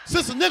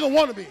a nigga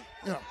want to be,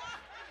 you know.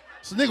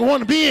 So nigga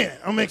want to be in it.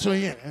 I'll make sure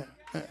he in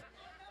it.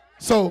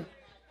 So,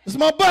 this is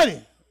my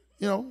buddy,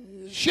 you know,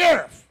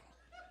 sheriff.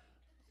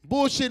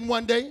 Bullshitting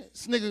one day,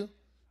 this nigga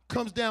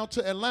comes down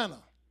to Atlanta.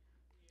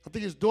 I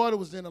think his daughter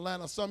was in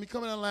Atlanta or something. He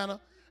come in Atlanta,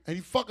 and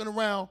he fucking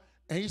around,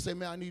 and he say,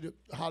 man, I need to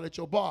holler at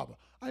your barber.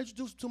 I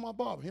introduced him to my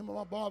barber. Him and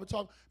my barber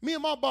talk. Me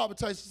and my barber,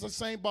 it's the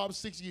same barber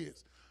 6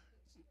 years.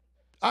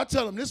 I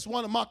tell him, this is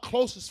one of my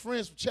closest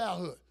friends from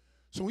childhood.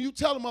 So when you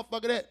tell a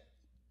motherfucker that,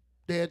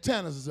 their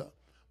antennas is up.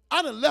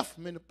 I done left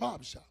him in the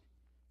barber shop.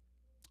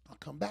 I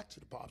come back to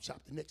the barber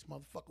shop the next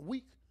motherfucking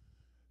week.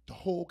 The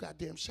whole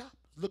goddamn shop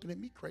is looking at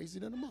me crazy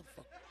than a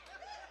motherfucker.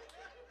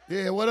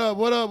 Yeah, what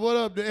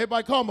up?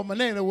 Everybody call me my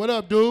name. What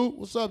up, dude?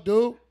 What's up,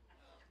 dude?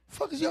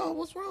 Fuck is y'all?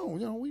 What's wrong?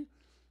 You know,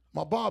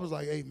 my barber's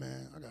like, hey,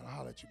 man, I got to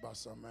holler at you about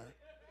something, man.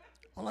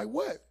 I'm like,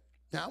 what?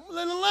 Now, I'm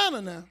in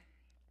Atlanta now.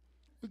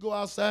 We go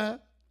outside.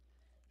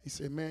 He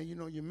said, man, you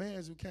know, your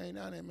mans who came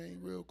down there, man, he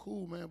real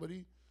cool, man, but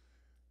he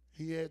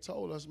had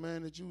told us,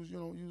 man, that you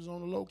was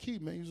on the low key,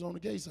 man. You was on the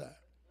gay side.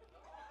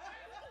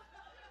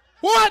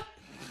 What?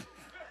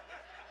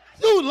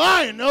 You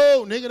lying?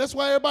 No, nigga. That's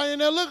why everybody in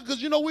there looking,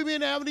 because, you know, we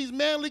been having these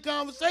manly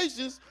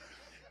conversations,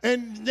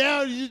 and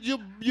now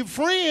your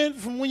friend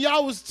from when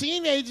y'all was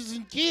teenagers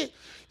and kids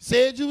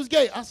said you was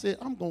gay. I said,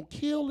 I'm going to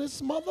kill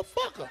this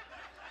motherfucker.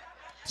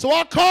 So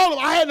I called him.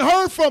 I hadn't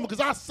heard from him because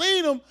I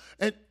seen him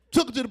and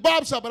took him to the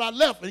barber shop, but I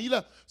left, and he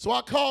left. So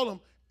I called him,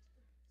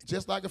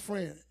 just like a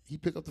friend. He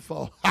picked up the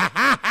phone.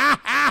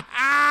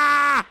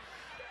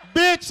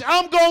 Bitch,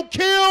 I'm going to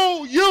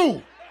kill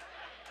you.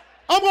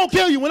 I'm going to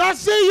kill you. When I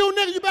see you,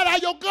 nigga, you better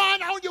have your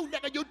gun on you,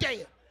 nigga. You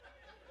dead.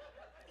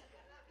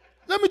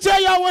 Let me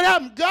tell y'all what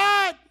happened.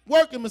 God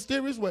worked in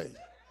mysterious ways.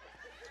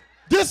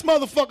 This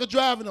motherfucker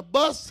driving a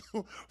bus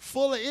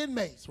full of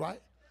inmates,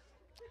 right?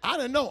 I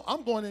didn't know.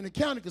 I'm going in the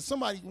county because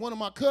one of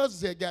my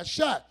cousins had got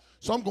shot.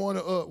 So I'm going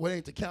to, what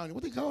ain't the county?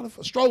 What they call it?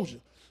 Stroger.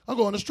 I'm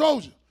going to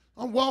Stroger.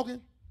 I'm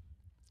walking.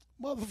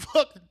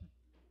 Motherfucker,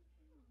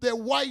 that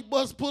white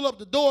bus pull up,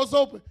 the doors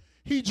open.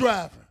 He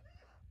driving.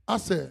 I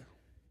said,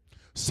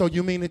 so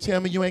you mean to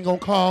tell me you ain't going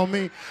to call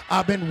me?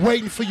 I've been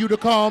waiting for you to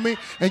call me,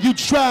 and you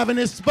driving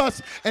this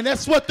bus, and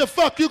that's what the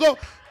fuck you go.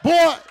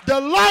 Boy, the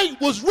light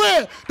was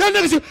red. That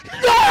nigga said,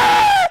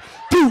 yeah!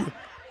 Dude,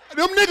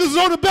 them niggas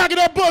on the back of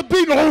that bus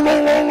beating,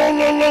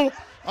 low.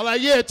 I'm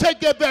like, yeah, take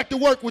that back to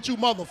work with you,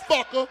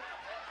 motherfucker.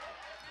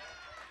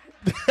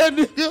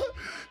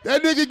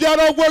 That nigga got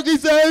off work, he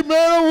said, hey,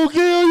 man, I'm gonna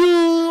kill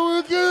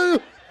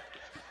you.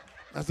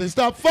 I said,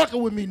 stop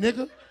fucking with me,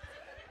 nigga.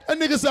 That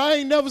nigga said, I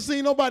ain't never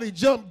seen nobody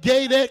jump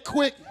gay that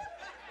quick.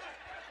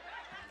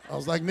 I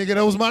was like, nigga,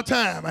 that was my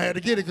time. I had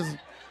to get it because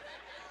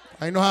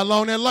I didn't know how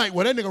long that light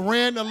was. That nigga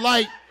ran the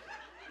light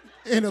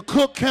in a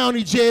Cook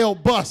County jail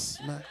bus,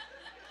 man.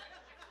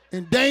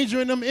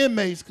 Endangering them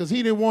inmates because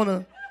he didn't want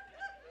to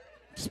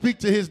speak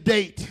to his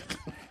date.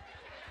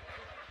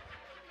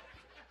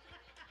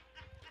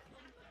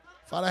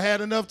 If I'd have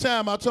had enough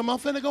time, I told him, I'm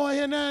finna go in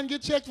here now and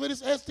get checked for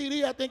this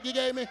STD I think you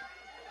gave me.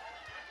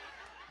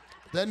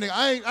 That nigga,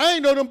 I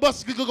ain't know them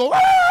buses could go,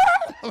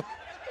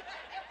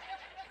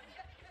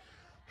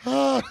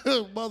 oh,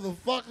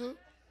 motherfucker.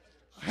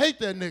 I hate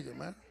that nigga,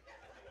 man.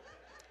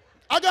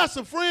 I got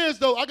some friends,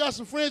 though. I got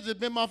some friends that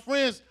been my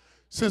friends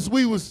since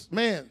we was,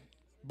 man,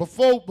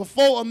 before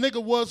a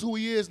nigga was who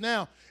he is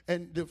now.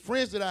 And the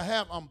friends that I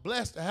have, I'm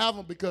blessed to have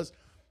them because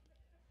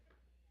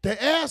they're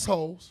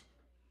assholes.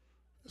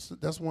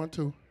 That's one,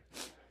 too.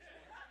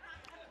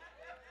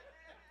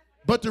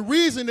 But the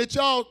reason that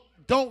y'all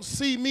don't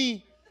see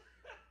me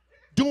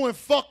doing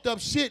fucked up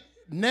shit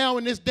now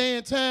in this day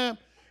and time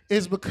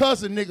is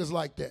because of niggas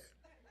like that.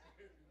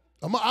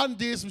 I done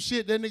did some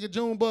shit that nigga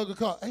Junebug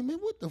called. Hey, man,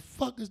 what the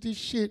fuck is this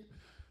shit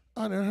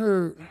I done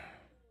heard?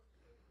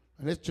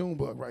 And that's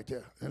Junebug right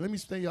there. And let me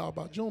tell y'all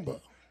about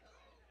Junebug.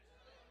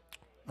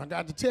 I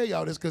got to tell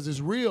y'all this because it's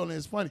real and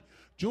it's funny.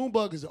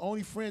 Junebug is the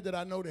only friend that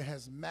I know that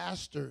has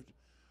mastered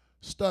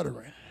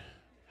stuttering.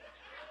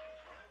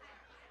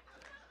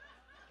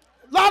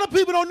 A lot of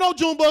people don't know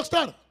Junebug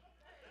stutter.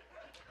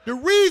 The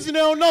reason they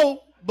don't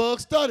know Bug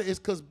stutter is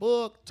because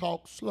Bug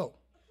talks slow.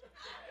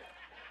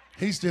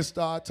 He's just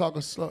started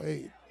talking slow.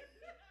 Hey,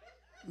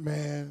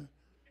 man,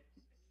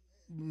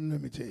 let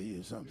me tell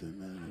you something,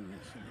 man.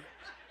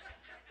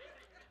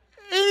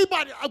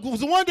 Anybody,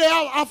 one day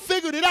I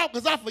figured it out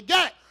because I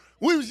forgot.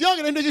 When we was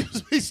younger, that nigga used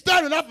to be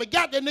stuttering. I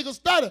forgot that nigga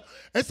stutter.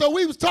 And so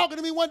we was talking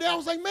to me one day. I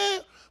was like,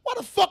 man, why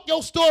the fuck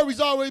your stories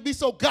always be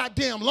so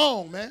goddamn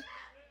long, man?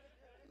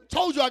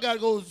 Told you I got to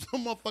go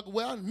some motherfucking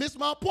way. I missed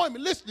my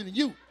appointment listening to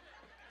you.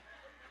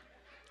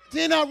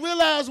 Then I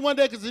realized one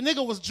day, because the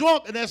nigga was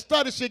drunk and that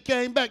stutter shit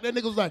came back, that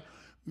nigga was like,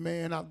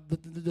 man, oh,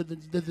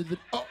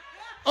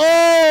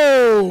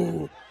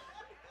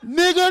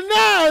 nigga,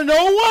 now I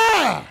know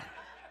why.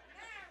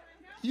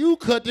 You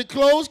cut the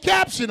closed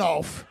caption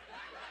off.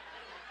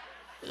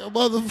 You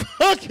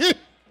motherfucking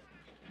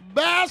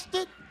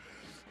bastard.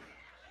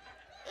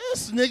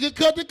 This nigga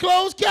cut the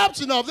closed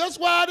caption off. That's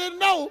why I didn't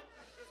know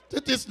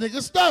that this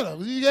nigga stutter.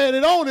 He had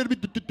it on,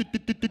 it'd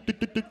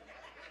be.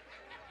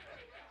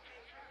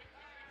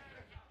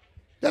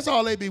 That's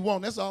all they be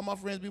wanting. That's all my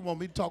friends be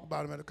wanting me to talk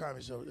about him at a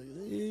comedy show.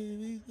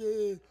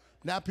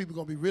 Now people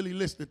gonna be really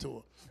listening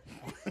to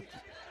him.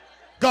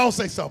 Go on,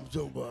 say something,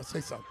 Joe Bud. Say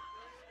something.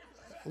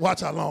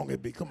 Watch how long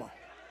it be. Come on.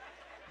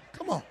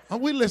 Come on.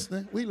 We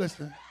listening. We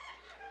listening.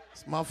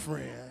 It's my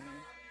friend.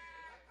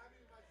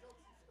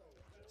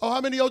 Oh,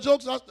 how many of your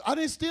jokes? I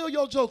didn't steal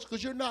your jokes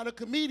because you're not a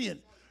comedian.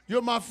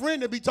 You're my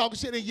friend that be talking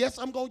shit, and yes,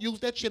 I'm gonna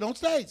use that shit on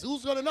stage.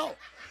 Who's gonna know?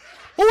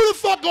 Who the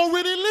fuck gonna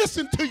really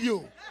listen to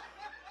you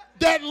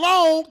that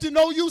long to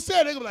know you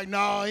said it? They gonna be like,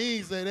 nah, he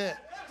ain't say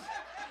that.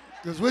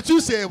 Because what you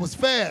said was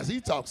fast.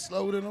 He talked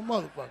slower than a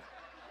motherfucker.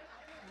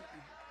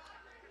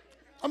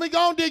 I mean,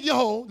 go on dig your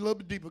hole a little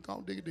bit deeper. Go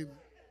on dig it deeper.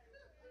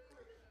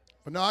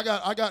 But no,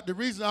 I got the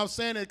reason I was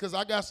saying that because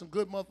I got some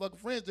good motherfucking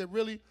friends that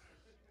really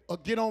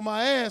get on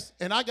my ass,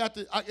 and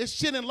it's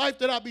shit in life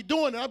that I be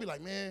doing, and I be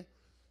like, man,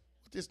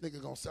 what this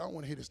nigga gonna say? I don't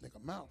want to hear this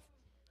nigga mouth.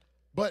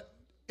 But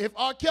if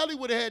R. Kelly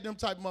would have had them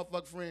type of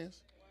motherfucking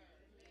friends,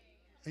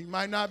 he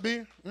might not be,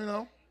 you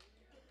know.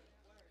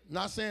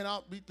 Not saying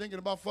I'll be thinking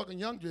about fucking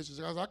young bitches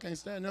because I can't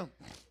stand them.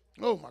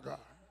 Oh my God.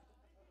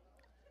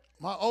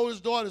 My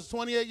oldest daughter is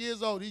 28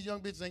 years old. These young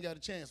bitches ain't got a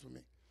chance with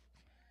me.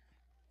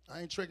 I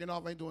ain't tricking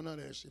off, ain't doing none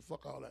of that shit.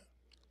 Fuck all that.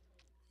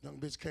 Young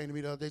bitch came to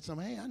me the other day, told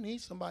me, hey, I need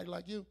somebody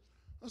like you.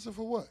 I said,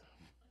 for what?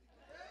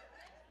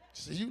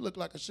 She said, you look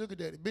like a sugar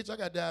daddy. Bitch, I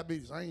got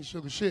diabetes. I ain't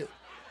sugar shit.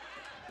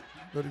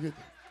 Better get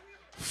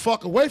the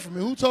fuck away from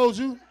me. Who told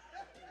you?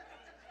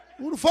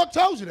 Who the fuck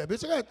told you that,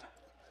 bitch?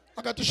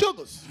 I got the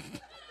sugars.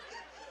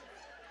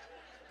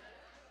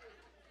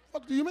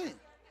 What do you mean?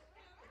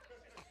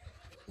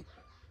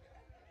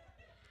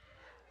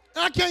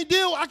 I can't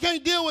be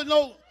dealing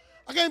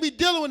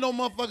with no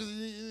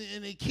motherfuckers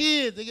and their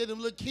kids. They get them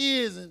little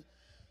kids and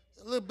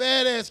little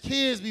badass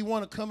kids be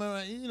want to come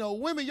around. You know,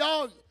 women,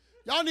 y'all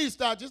need to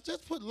start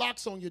just put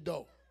locks on your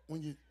door.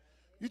 When you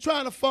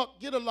trying to fuck,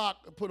 get a lock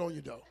and put on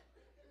your door.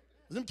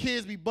 Them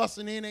kids be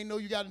busting in, they know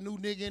you got a new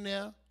nigga in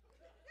there.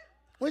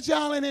 What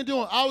y'all in there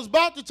doing? I was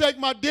about to take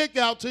my dick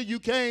out till you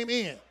came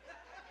in.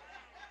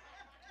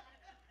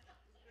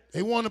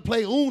 They want to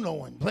play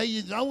Uno and play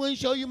you. I want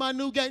to show you my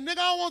new game. Nigga, I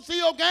don't want to see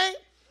your game.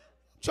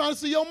 I'm trying to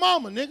see your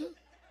mama, nigga.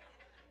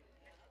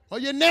 Or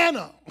your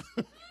nana.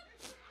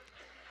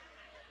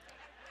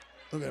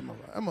 Look at that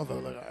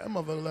motherfucker. That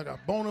motherfucker like a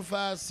bona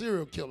fide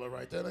serial killer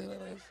right there.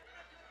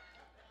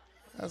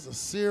 That's a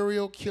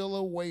serial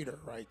killer waiter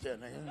right there,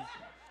 nigga.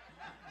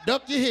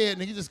 Duck your head,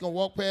 nigga. You just gonna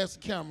walk past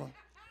the camera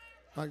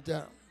like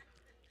that.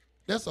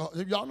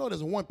 Y'all know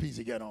there's a one piece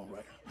he got on,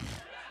 right?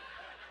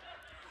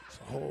 It's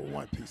a whole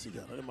one piece he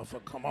got on. That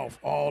motherfucker come off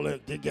all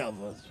that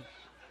together.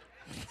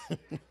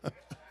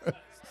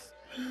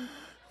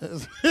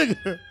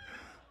 That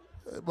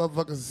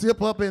motherfucker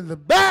zip up in the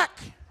back.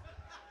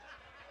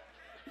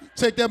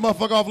 Take that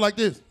motherfucker off like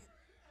this.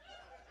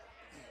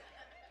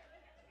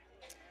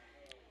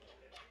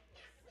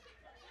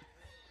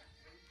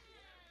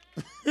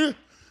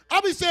 I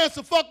be saying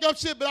some fucked up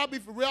shit, but I be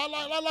for real.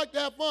 I like to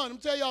have fun. Let me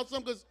tell y'all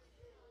something, because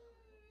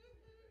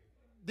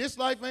this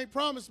life ain't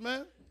promised,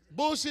 man.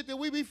 Bullshit that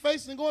we be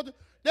facing and going through.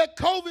 That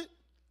COVID,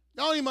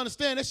 y'all don't even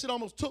understand. That shit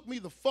almost took me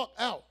the fuck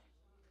out.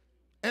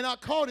 And I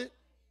caught it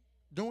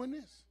doing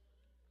this.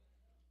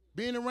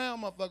 Being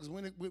around motherfuckers,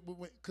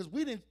 because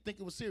we didn't think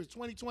it was serious.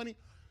 2020,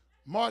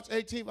 March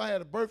 18th, I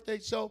had a birthday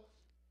show.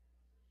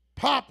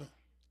 Popping.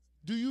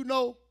 Do you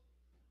know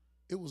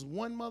it was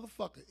one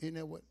motherfucker in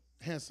there with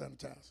hand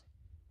sanitizer?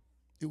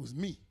 It was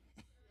me.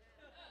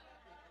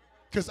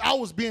 Because I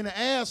was being an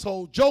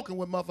asshole, joking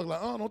with motherfuckers like,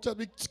 oh, don't touch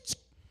me.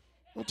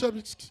 Don't touch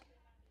me.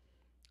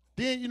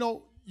 Then, you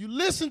know, you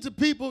listen to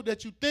people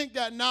that you think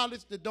got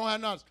knowledge that don't have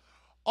knowledge.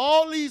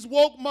 All these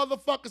woke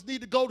motherfuckers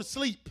need to go to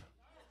sleep.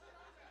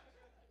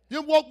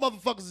 Them woke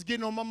motherfuckers is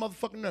getting on my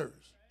motherfucking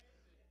nerves.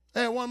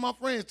 I had one of my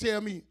friends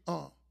tell me,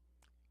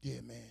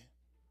 yeah, man,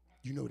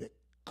 you know that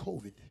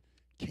COVID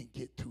can't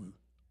get through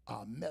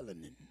our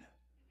melanin.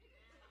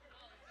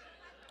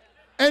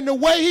 And the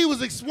way he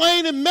was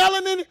explaining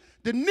melanin,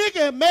 the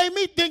nigga made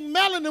me think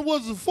melanin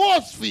was a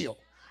force field.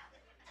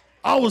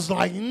 I was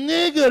like,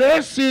 nigga,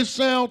 that shit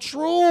sound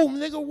true.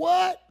 Nigga,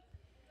 what?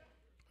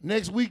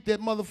 Next week, that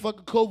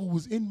motherfucker COVID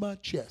was in my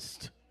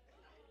chest.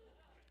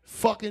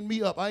 Fucking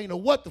me up. I didn't know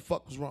what the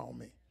fuck was wrong with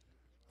me.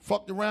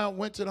 Fucked around,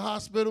 went to the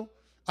hospital.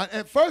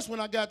 At first, when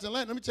I got to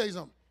Atlanta, let me tell you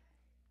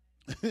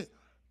something.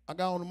 I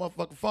got on the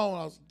motherfucking phone.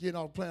 I was getting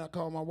on the plane. I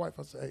called my wife.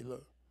 I said, hey,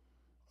 look,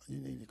 you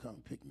need to come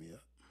pick me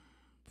up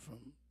from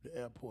the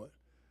airport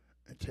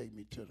and take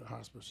me to the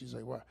hospital. She's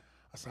like, why?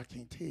 I said, I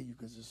can't tell you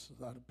because there's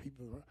a lot of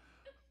people around.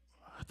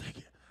 I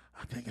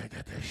think I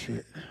got that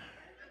shit.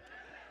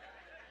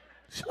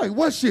 She's like,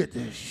 what shit?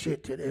 This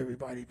shit that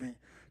everybody been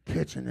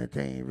catching that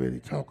they ain't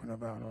really talking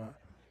about.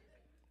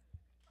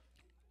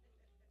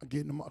 I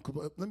get in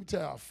the, let me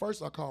tell you,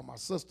 first I called my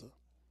sister,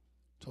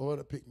 told her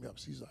to pick me up.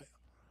 She's like,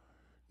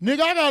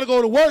 nigga, I gotta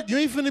go to work. You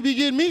ain't finna be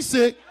getting me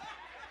sick.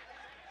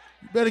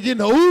 You better get in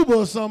the Uber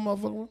or something,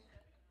 motherfucker.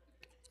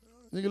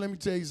 Nigga, let me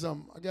tell you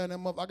something. I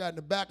got in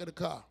the back of the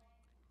car.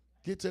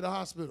 Get to the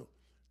hospital.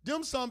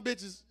 Them some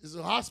bitches is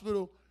a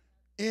hospital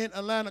in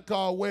Atlanta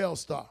called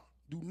Wellstar.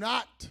 Do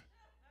not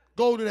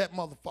go to that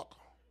motherfucker.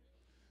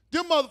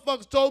 Them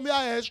motherfuckers told me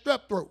I had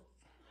strep throat.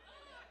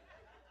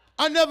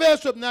 I never had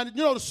strep. Now, you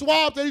know the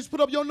swabs they used to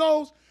put up your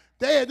nose?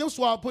 They had them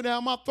swabs put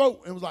down my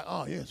throat and was like,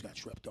 oh, yeah, it's got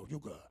strep throat. You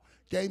good.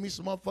 Gave me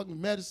some motherfucking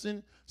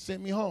medicine,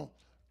 sent me home.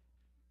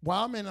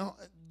 While I'm in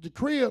the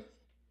crib,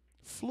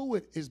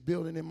 fluid is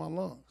building in my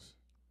lungs.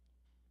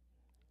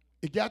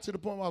 It got to the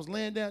point where I was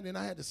laying down, then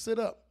I had to sit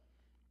up.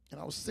 And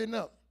I was sitting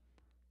up.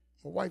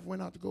 My wife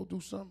went out to go do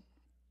something.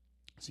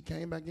 She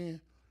came back in.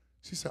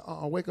 She said,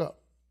 wake up.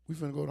 We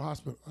finna go to the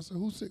hospital. I said,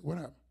 who's sick? What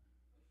happened?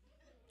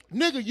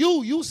 Nigga,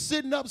 you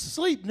sitting up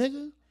sleep,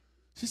 nigga.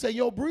 She said,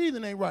 your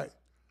breathing ain't right.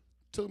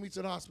 Took me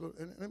to the hospital.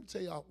 And let me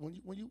tell y'all,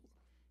 when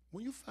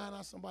you find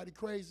out somebody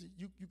crazy,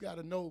 you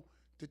gotta know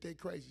that they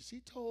crazy.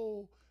 She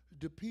told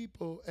the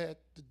people at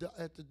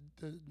the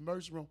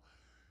emergency room,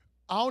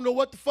 I don't know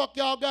what the fuck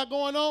y'all got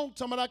going on.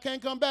 Tell me I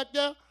can't come back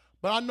there,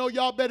 but I know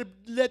y'all better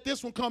let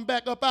this one come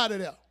back up out of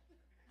there,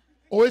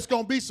 or it's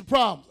gonna be some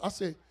problems. I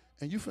said,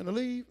 and you finna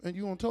leave, and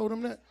you gonna told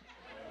them that?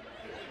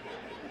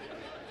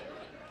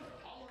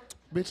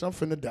 Bitch, I'm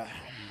finna die.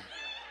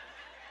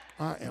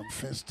 I am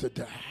finna to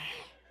die.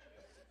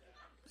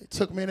 They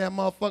took me in that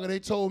motherfucker. They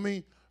told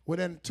me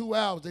within 2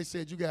 hours, they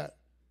said, you got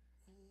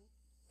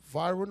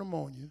viral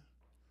pneumonia.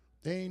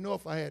 They didn't know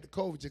if I had the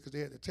COVID because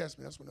they had to test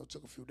me. That's when it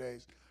took a few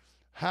days.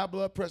 High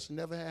blood pressure,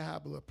 never had high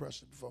blood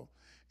pressure before,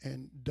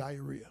 and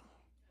diarrhea.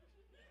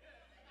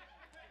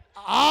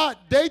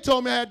 They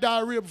told me I had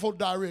diarrhea before the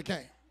diarrhea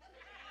came.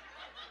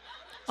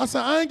 I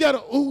said, I ain't got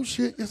a, oh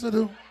shit, yes I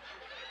do.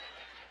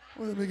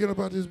 Well, let me get up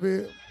out this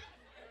bed.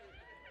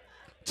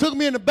 Took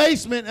me in the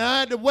basement, and I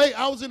had to wait.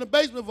 I was in the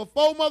basement for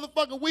 4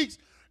 motherfucking weeks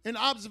in the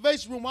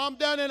observation room. While I'm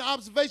down there in the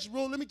observation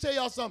room, let me tell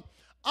y'all something.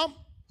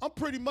 I'm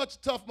pretty much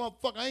a tough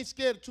motherfucker. I ain't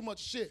scared of too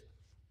much shit.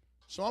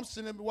 So I'm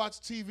sitting there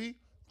watching TV,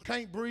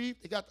 can't breathe.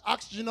 They got the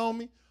oxygen on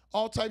me,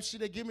 all type of shit.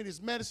 They give me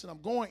this medicine.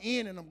 I'm going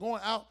in and I'm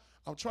going out.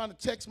 I'm trying to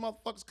text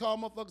motherfuckers, call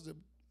motherfuckers.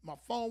 My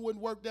phone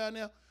wouldn't work down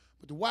there,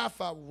 but the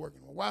Wi-Fi was working.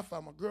 My Wi-Fi,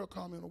 my girl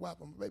called me on the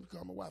Wi-Fi. My baby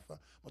called me on the Wi-Fi.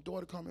 My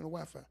daughter called me on the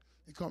Wi-Fi.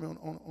 They called me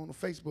on the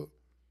Facebook.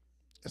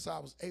 That's how I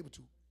was able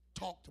to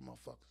talk to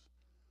motherfuckers,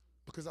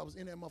 because I was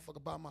in that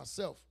motherfucker by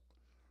myself.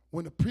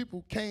 When the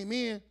people came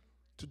in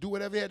to do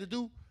whatever they had to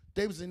do,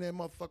 they was in that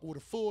motherfucker with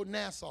a full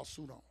Nassau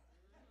suit on.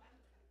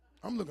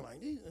 I'm looking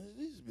like,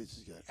 these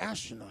bitches got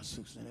astronaut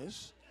suits in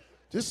this.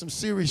 This some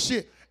serious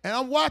shit. And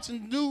I'm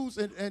watching news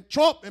and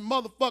Trump and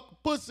motherfucking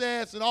pussy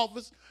ass in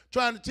office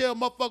trying to tell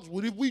motherfuckers,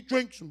 well, if we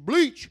drink some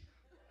bleach,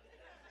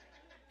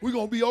 we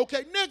gonna be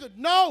okay. Nigga,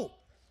 no.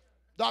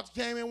 Doctor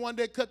came in one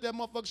day, cut that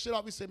motherfucker shit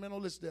off. He said, man,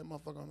 don't listen to that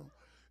motherfucker.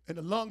 And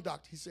the lung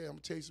doctor, he said, I'm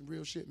gonna tell you some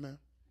real shit, man.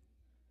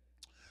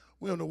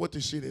 We don't know what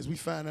this shit is. We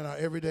find it out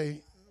every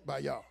day by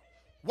y'all.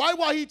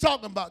 Why he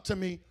talking about to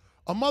me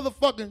a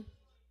motherfucking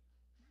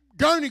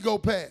gurney go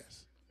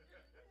past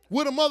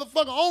with a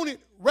motherfucker on it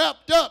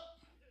wrapped up?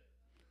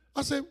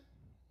 I said,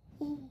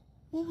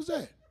 what was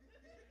that?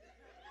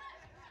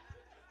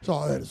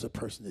 So that is a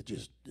person that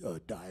just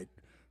died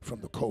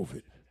from the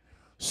COVID.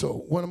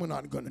 So what I'm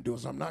not going to do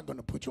is I'm not going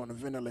to put you on a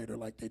ventilator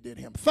like they did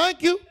him.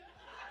 Thank you.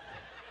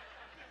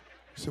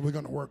 So we're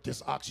going to work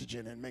this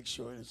oxygen and make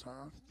sure it's,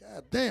 God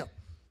damn.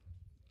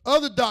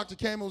 Other doctor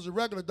came, it was a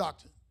regular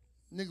doctor.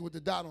 Nigga with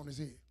the dot on his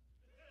head.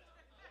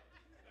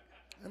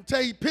 I'm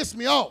telling you, he pissed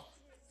me off.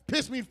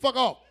 Pissed me the fuck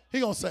off. He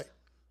going to say,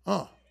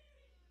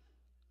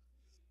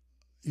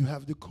 you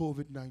have the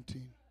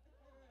COVID-19.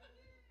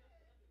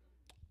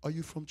 Are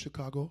you from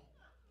Chicago?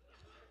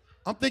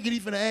 I'm thinking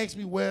he's finna ask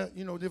me where,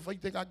 if you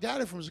think I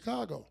got it from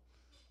Chicago.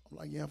 I'm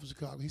like, yeah, I'm from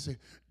Chicago. He said,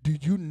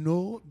 did you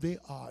know they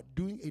are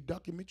doing a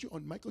documentary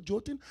on Michael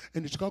Jordan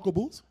and the Chicago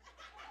Bulls?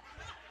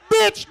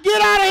 Bitch,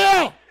 get out of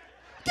here.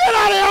 Get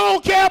out of here. I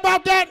don't care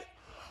about that.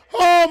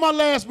 Oh, my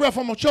last breath,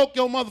 I'm gonna choke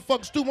your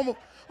motherfucking stoop. I'm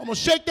gonna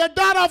shake that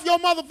dot off your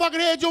motherfucking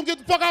head. You don't get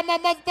the fuck out of my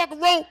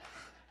motherfucking room.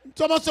 I'm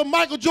talking about some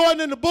Michael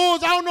Jordan and the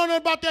Bulls. I don't know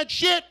nothing about that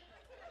shit.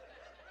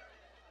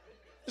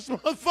 This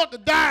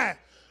motherfucker died.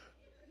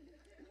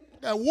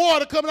 Got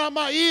water coming out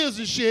my ears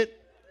and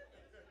shit.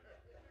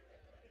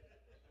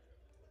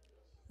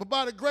 But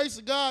by the grace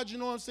of God, you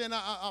know what I'm saying,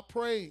 I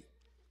prayed.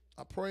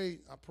 I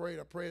prayed.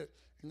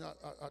 And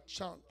I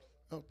chant.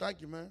 Oh,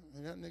 thank you, man.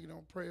 And that nigga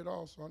don't pray at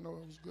all, so I know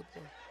it was a good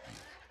prayer.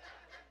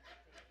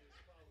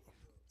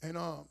 And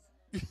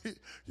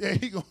yeah,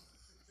 he gonna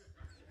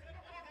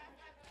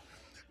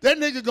that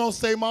nigga gonna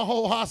say my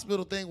whole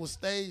hospital thing was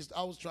staged.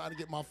 I was trying to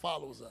get my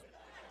followers up.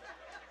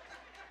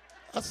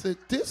 I said,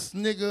 this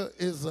nigga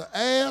is an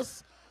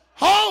ass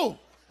hoe.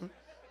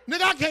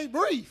 Nigga, I can't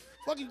breathe.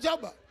 Fuck you talking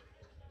about?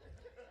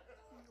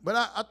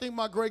 But I think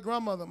my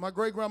great-grandmother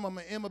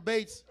Emma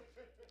Bates,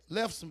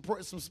 left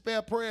some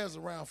spare prayers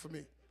around for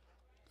me.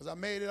 Because I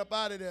made it up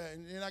out of there.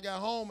 And then I got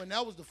home, and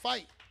that was the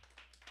fight.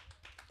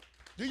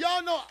 Do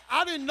y'all know,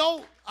 I didn't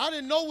know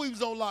we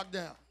was on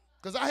lockdown.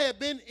 Because I had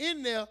been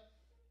in there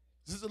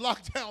since the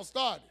lockdown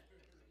started.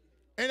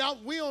 And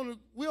we on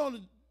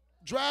the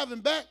driving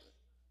back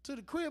to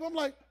the crib. I'm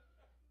like,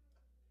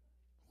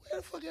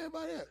 where the fuck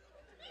everybody at?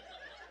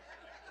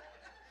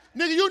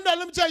 Nigga,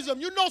 let me tell you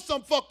something. You know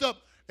something fucked up.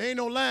 There ain't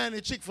no line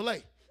in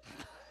Chick-fil-A.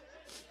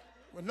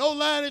 With no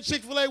line in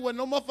Chick-fil-A, with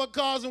no motherfucking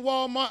cars in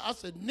Walmart. I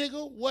said,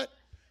 nigga, what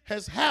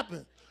has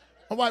happened?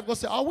 My wife gonna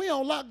say, oh, we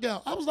on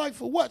lockdown. I was like,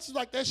 for what? She's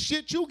like, that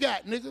shit you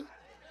got, nigga.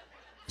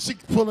 She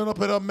pulling up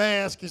at her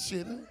mask and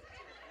shit.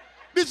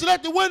 Bitch,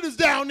 let the windows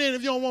down then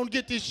if you don't want to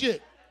get this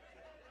shit.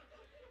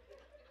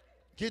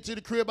 Get to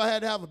the crib, I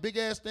had to have a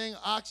big-ass thing,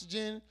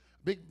 oxygen,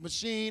 big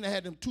machine. I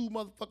had them 2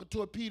 motherfucking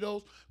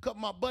torpedoes. A couple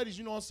of my buddies,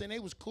 you know what I'm saying, they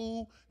was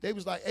cool. They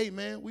was like, hey,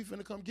 man, we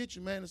finna come get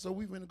you, man. And so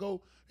we finna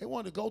go. They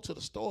wanted to go to the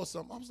store or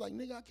something. I was like,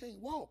 nigga, I can't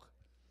walk.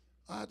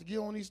 I had to get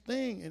on these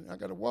things, and I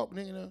got to walk,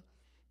 nigga.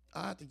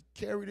 I had to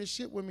carry this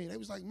shit with me. They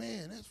was like,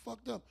 man, that's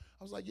fucked up.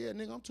 I was like, yeah,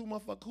 nigga, I'm too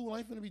motherfucking cool. I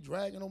ain't finna be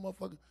dragging no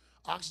motherfucking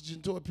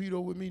oxygen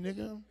torpedo with me,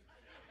 nigga.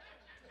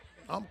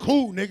 I'm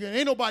cool, nigga.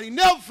 Ain't nobody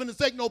never finna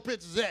take no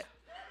pictures of that.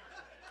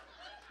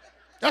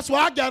 That's why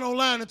I got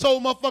online and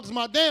told motherfuckers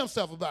my damn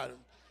self about it.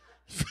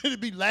 Finna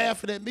be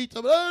laughing at me.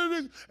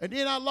 And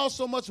then I lost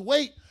so much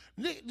weight.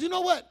 You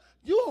know what?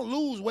 You don't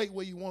lose weight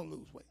where you want to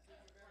lose weight.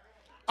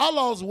 I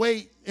lost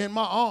weight in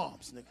my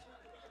arms, nigga.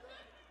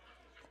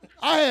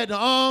 I had the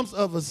arms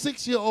of a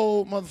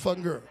 6-year-old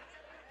motherfucking girl.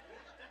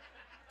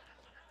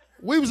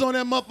 We was on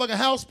that motherfucking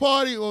house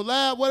party or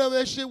live, whatever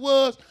that shit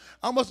was.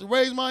 I must have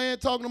raised my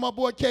hand talking to my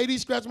boy KD,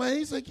 scratched my hand.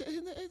 He said,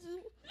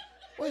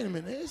 wait a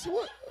minute. He said,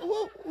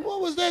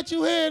 what was that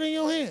you had in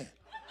your hand?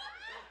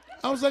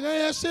 I was like, I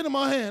ain't had shit in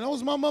my hand. That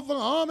was my motherfucking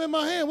arm in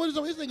my hand. What is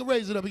this nigga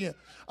raise it up again?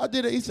 I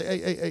did it. He said,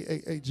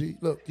 hey, G,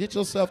 look, get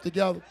yourself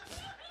together.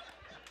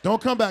 Don't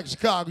come back to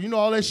Chicago. You know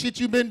all that shit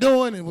you been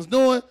doing and was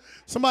doing.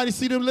 Somebody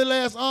see them little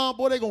ass arms,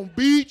 boy, they gonna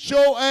beat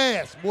your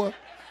ass, boy.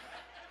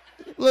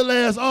 Little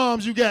ass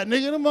arms you got,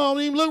 nigga. Them arms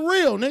don't even look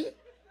real, nigga.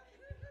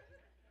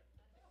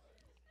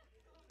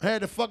 I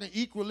had the fucking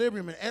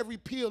equilibrium in every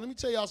pill. Let me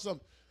tell y'all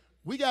something.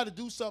 We got to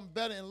do something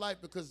better in life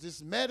because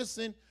this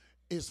medicine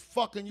is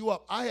fucking you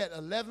up. I had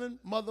 11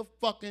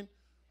 motherfucking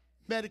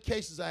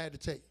medications I had to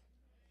take.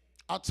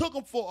 I took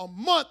them for a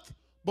month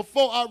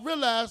before I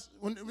realized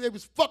when they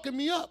was fucking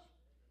me up.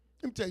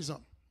 Let me tell you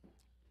something.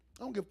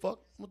 I don't give a fuck.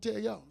 I'm going to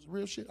tell y'all. It's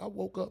real shit. I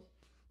woke up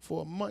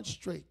for a month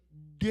straight.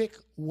 Dick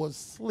was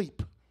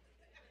asleep.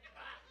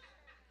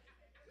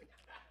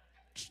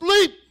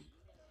 Sleep.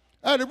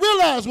 I had to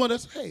realize one day,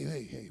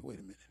 hey, wait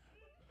a minute.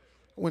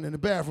 I went in the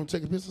bathroom,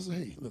 take a piss. I said,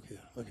 hey, look here.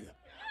 Come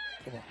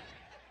on.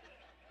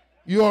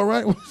 You all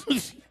right?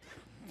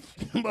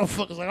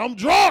 Motherfucker's like, I'm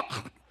drunk.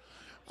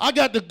 I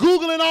got to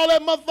Googling all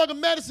that motherfucking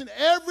medicine.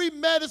 Every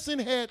medicine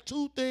had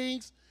two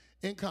things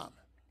in common.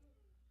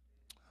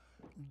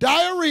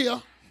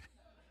 Diarrhea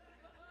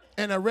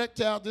and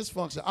erectile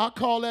dysfunction. I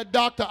call that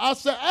doctor. I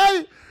said,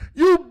 hey,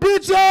 you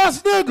bitch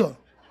ass nigga.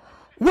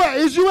 Where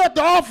is you at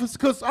the office?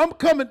 Because I'm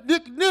coming,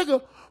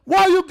 nigga.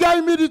 Why you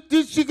gave me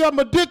this? She got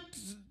my dick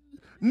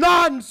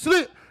nodding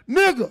slip,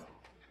 nigga.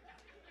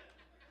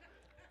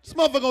 This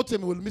motherfucker gonna tell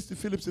me, well, Mr.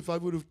 Phillips, if I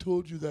would have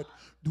told you that,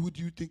 would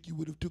you think you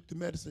would have took the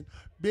medicine?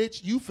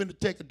 Bitch, you finna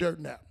take a dirt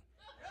nap.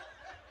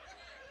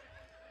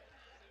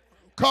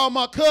 Call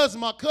my cousin.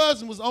 My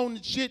cousin was on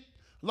the shit,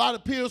 a lot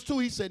of pills too.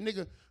 He said,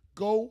 nigga,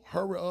 go,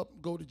 hurry up,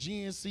 go to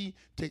GNC,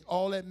 take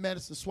all that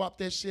medicine, swap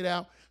that shit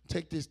out,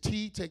 take this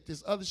tea, take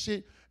this other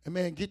shit, and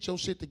man, get your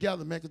shit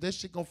together, man, because that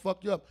shit gonna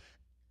fuck you up.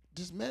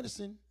 This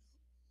medicine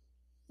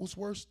was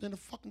worse than the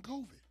fucking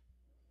COVID.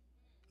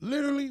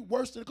 Literally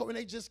worse than the COVID. And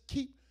they just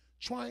keep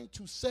trying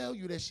to sell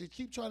you that shit,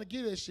 keep trying to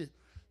get that shit.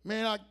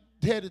 Man,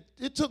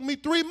 it took me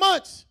 3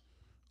 months.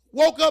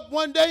 Woke up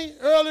one day,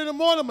 early in the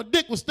morning, my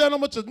dick was standing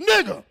on my chest.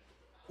 Nigga,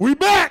 we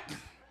back.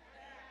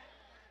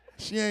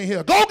 She ain't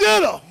here. Go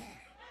get her.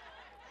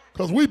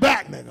 Because we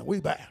back, nigga,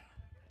 we back.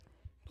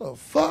 The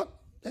fuck?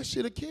 That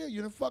shit'll kill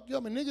you and fuck you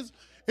up. And niggas,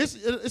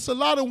 it's a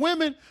lot of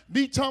women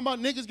be talking about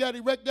niggas got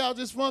erectile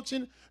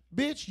dysfunction.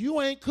 Bitch, you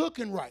ain't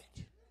cooking right.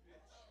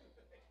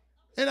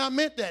 And I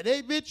meant that.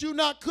 Hey, bitch, you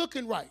not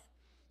cooking right.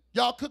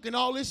 Y'all cooking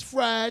all this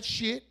fried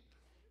shit,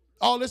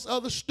 all this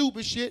other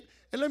stupid shit.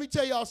 And let me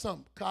tell y'all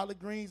something. Collard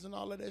greens and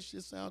all of that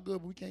shit sound good,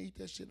 but we can't eat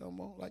that shit no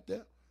more like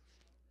that.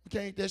 We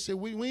can't eat that shit.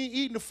 We ain't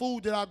eating the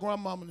food that our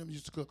grandmama and them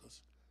used to cook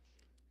us.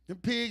 Them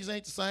pigs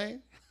ain't the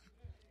same.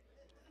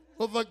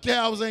 Motherfucking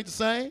cows ain't the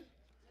same.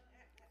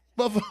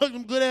 Motherfucking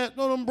them good ass,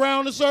 them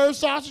brown and served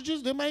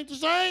sausages, them ain't the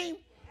same.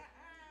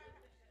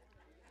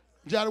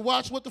 You gotta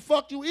watch what the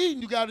fuck you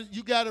eating.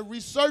 You gotta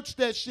research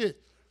that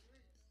shit.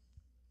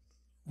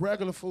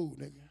 Regular food,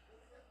 nigga.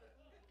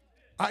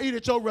 I eat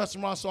at your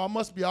restaurant, so I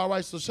must be all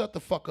right, so shut the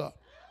fuck up.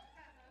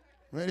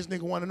 Man, this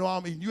nigga want to know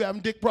I'm eating. You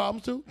having dick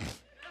problems too?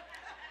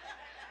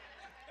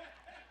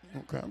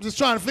 Okay, I'm just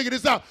trying to figure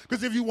this out,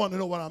 because if you want to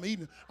know what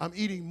I'm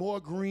eating more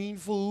green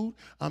food.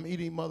 I'm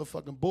eating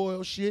motherfucking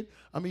boiled shit.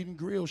 I'm eating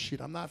grilled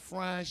shit. I'm not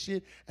frying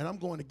shit, and I'm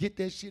going to get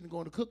that shit and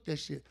going to cook that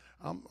shit.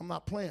 I'm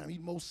not playing. I'm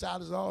eating more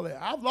salads and all that.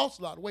 I've lost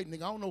a lot of weight,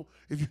 nigga. I don't know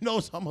if you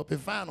know, I'm up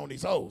and fine on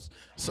these hoes,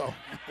 so...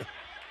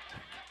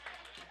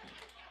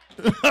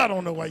 I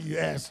don't know why you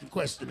asking,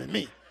 questioning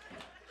me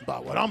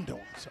about what I'm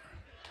doing, sir.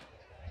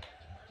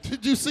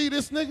 Did you see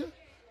this nigga?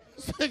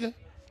 This nigga.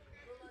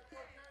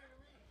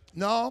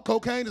 No,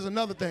 cocaine is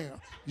another thing.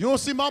 You don't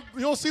see my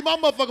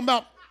motherfucking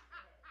mouth.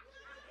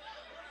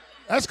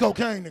 That's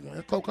cocaine, nigga.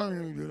 That's cocaine,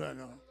 nigga. Do that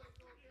now.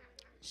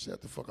 Shut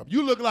the fuck up.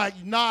 You look like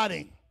you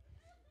nodding.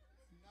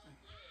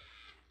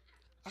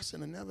 I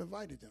should have never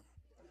invited them.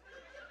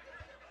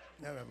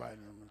 Never invited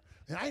them.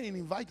 And I didn't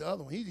even invite the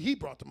other one. He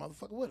brought the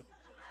motherfucker with him.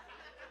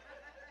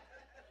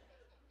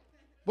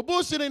 But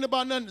bullshit ain't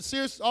about nothing.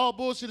 Serious, all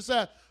bullshit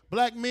aside,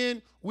 black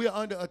men, we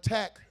are under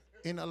attack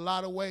in a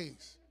lot of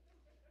ways.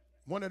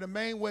 One of the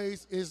main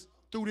ways is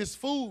through this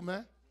food,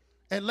 man.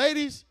 And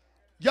ladies,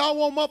 y'all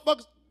want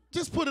motherfuckers,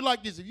 just put it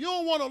like this. If you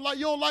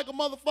don't like a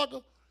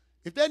motherfucker,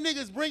 if that nigga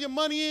is bringing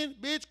money in,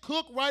 bitch,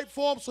 cook right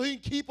for him so he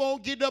can keep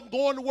on getting up and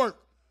going to work.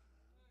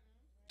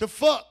 The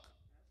fuck?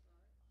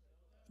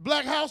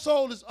 Black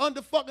household is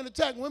under fucking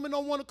attack. Women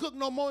don't want to cook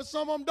no more, and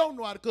some of them don't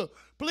know how to cook.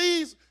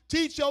 Please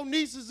teach your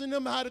nieces and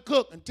them how to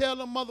cook and tell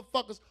them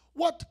motherfuckers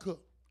what to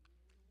cook.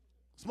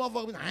 This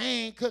motherfucker, I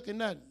ain't cooking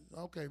nothing.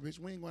 Okay, bitch,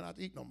 we ain't going out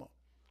to eat no more.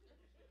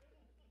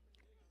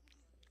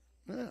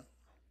 Yeah.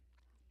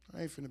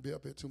 I ain't finna be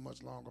up here too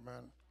much longer,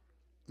 man.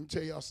 Let me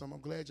tell y'all something.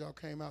 I'm glad y'all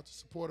came out to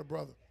support a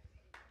brother.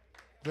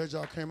 Glad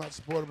y'all came out to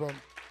support a brother.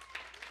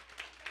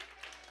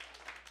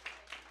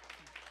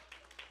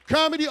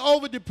 Comedy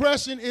over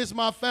depression is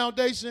my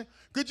foundation.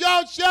 Could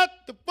y'all shut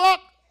the fuck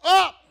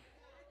up?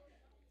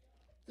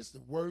 It's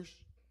the worst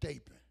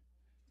taping.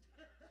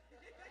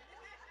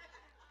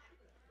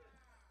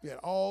 We had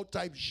all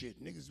type of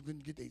shit. Niggas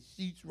couldn't get their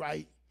seats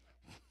right.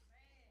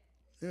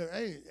 Yeah,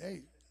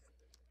 hey.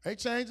 They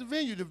changed the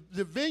venue.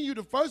 The venue,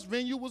 the first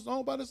venue was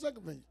owned by the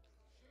second venue.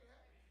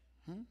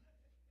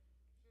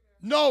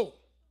 No.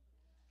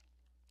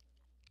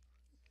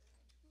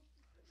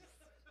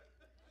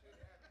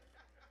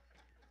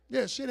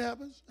 Yeah, shit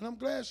happens, and I'm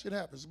glad shit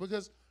happens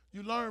because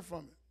you learn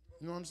from it.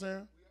 You know what I'm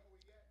saying?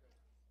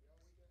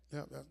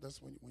 Yeah, that's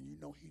when you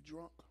know he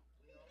drunk.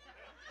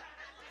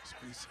 That's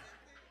what he said.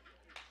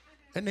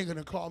 That nigga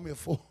done called me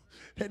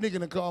that nigga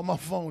done called my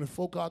phone at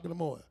 4 o'clock in the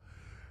morning.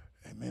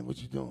 Hey, man,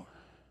 what you doing?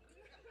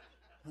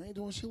 I ain't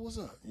doing shit. What's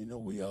up? You know,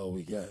 we all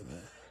we got,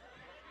 man.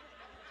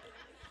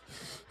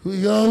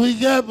 We all we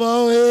got,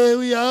 boy.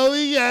 We all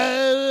we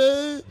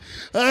got.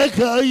 I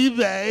call you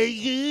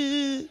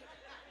back.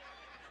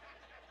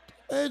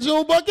 Hey,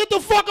 Joe, but get the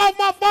fuck off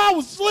my phone. I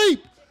was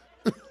asleep.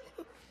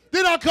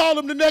 Then I call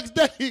him the next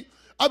day.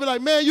 I be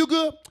like, man, you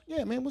good?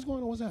 Yeah, man, what's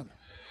going on? What's happening?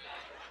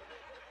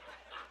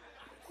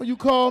 When you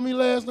called me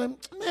last night,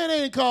 man, they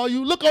didn't call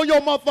you. Look on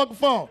your motherfucking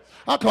phone.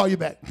 I'll call you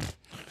back.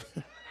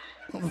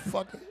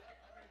 Motherfucker.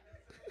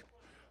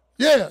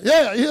 Yeah.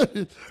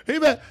 He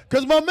back.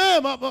 Because my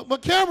man, my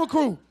camera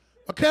crew,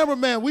 my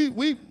cameraman,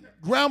 we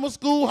grammar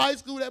school, high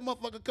school, that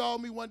motherfucker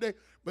called me one day,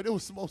 but it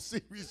was some more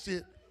serious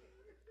shit.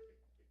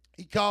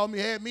 He called me,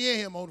 had me and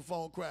him on the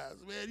phone crying.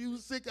 Man, you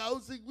was sick, I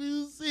was sick,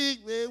 we was sick,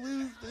 man, we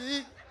was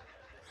sick.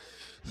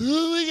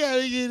 We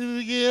gotta get it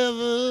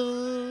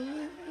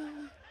together.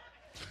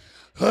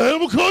 Hey, I'm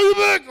gonna call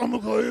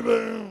you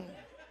back.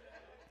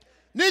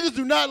 Niggas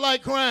do not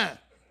like crying.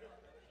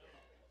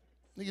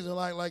 Niggas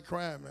don't like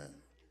crying, man.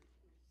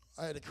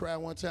 I had to cry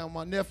one time when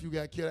my nephew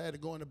got killed. I had to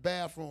go in the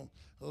bathroom.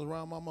 I was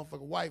around my motherfucking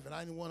wife, and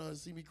I didn't want her to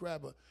see me cry,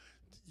 but,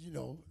 you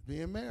know,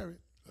 being married,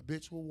 a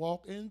bitch will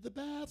walk in the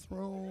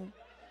bathroom.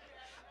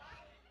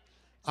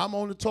 I'm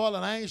on the toilet.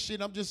 I ain't shit.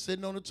 I'm just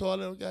sitting on the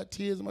toilet. I got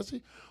tears in my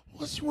seat.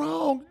 What's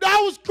wrong?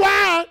 I was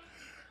crying.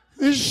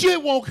 This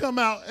shit won't come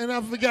out, and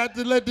I forgot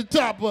to let the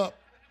top up.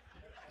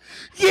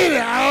 Get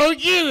out.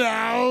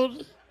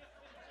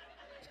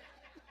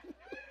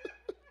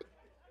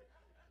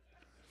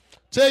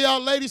 Tell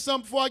y'all ladies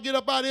something before I get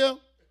up out here.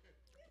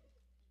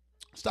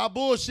 Stop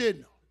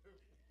bullshitting.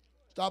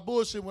 Stop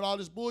bullshitting with all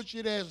this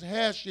bullshit ass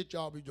hair shit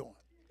y'all be doing.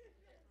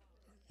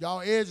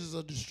 Y'all edges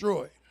are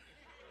destroyed.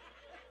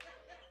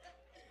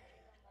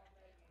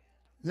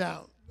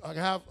 Now, I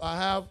have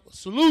a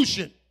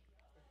solution.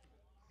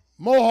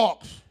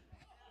 Mohawks.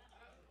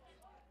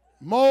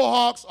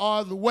 Mohawks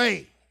are the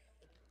way.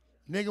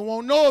 Nigga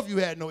won't know if you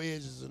had no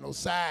edges or no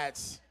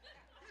sides.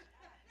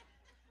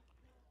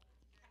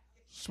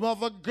 This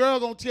motherfucking girl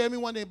gonna tell me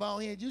one day,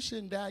 Baldhead, you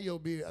shouldn't dye your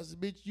beard. I said,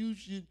 bitch, you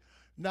should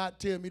not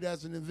tell me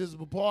that's an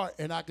invisible part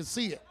and I can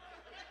see it.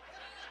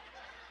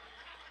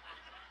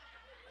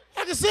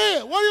 I can see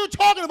it. What are you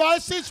talking about?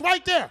 It sits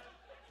right there.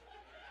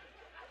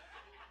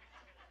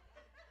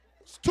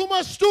 It's too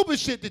much stupid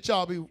shit that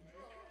y'all be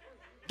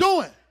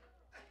doing.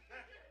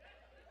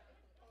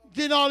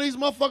 Getting all these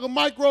motherfucking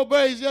micro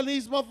braids,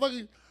 these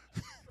motherfucking,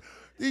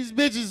 these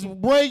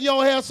bitches braid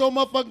your hair so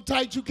motherfucking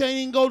tight you can't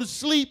even go to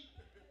sleep.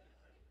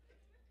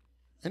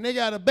 And they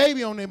got a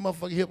baby on their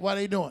motherfucking hip while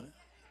they doing it.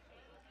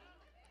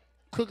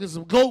 Cooking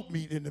some goat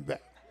meat in the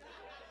back.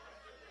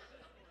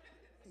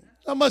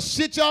 How much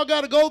shit y'all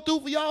got to go through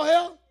for y'all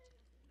hair?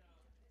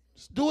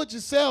 Just do it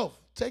yourself.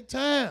 Take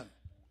time.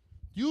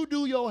 You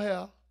do your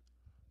hair.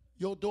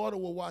 Your daughter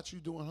will watch you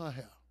doing her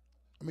hair.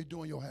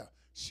 Doing your hair.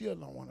 She'll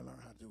don't want to learn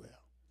how to do hair.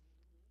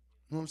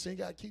 You know what I'm saying?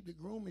 You got to keep the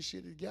grooming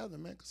shit together,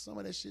 man, because some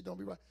of that shit don't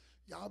be right.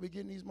 Y'all be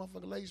getting these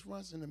motherfucking lace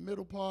fronts in the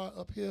middle part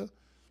up here.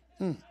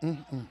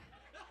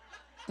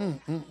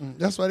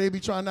 That's why they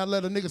be trying not to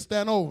let a nigga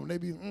stand over. They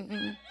be,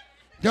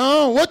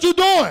 Go on, what you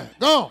doing?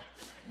 Go on.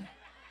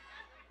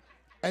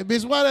 Hey,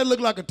 bitch, why that look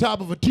like the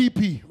top of a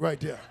TP right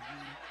there?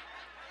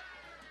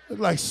 Look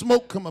like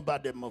smoke come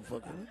about that motherfucker.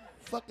 What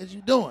the fuck is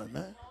you doing,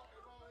 man?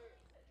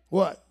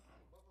 What?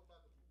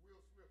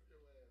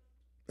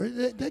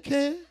 They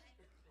can.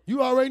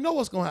 You already know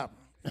what's going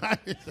to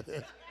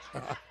happen.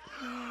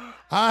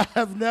 I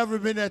have never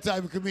been that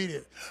type of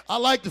comedian. I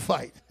like to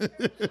fight.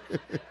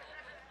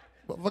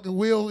 But fucking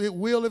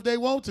will if they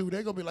want to.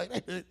 They're going to be like,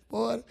 hey,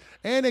 boy,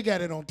 and they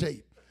got it on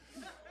tape.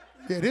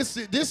 Yeah,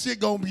 this shit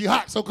going to be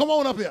hot, so come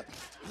on up here.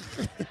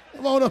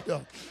 Come on up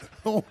here.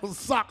 I'm going to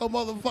sock a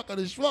motherfucker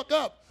to fuck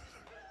up.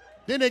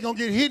 Then they going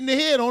to get hit in the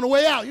head on the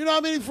way out. You know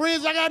how many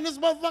friends I got in this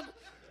motherfucker?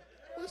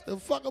 What's the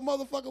fuck a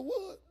motherfucker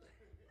would?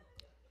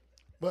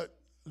 But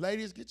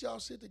ladies, get y'all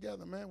shit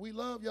together, man. We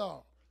love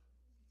y'all.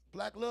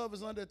 Black love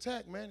is under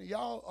attack, man.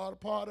 Y'all are the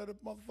part of the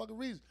motherfucking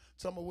reason.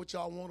 Some of what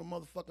y'all want a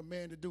motherfucking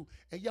man to do,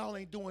 and y'all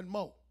ain't doing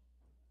more.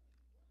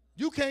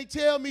 You can't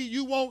tell me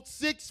you want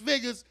 6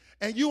 figures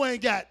and you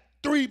ain't got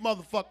 3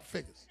 motherfucking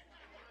figures.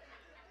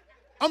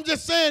 I'm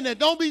just saying that.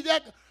 Don't be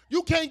that.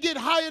 You can't get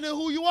higher than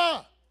who you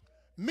are.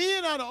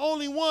 Men are the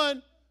only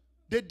one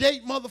that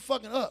date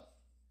motherfucking up.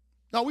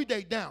 No, we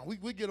date down.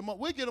 We get a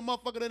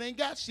motherfucker that ain't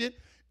got shit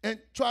and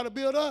try to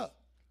build up.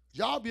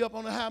 Y'all be up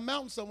on a high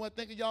mountain somewhere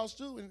thinking y'all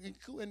too,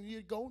 and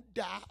you're going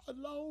to die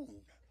alone.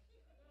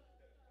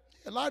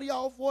 A lot of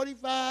y'all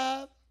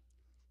 45,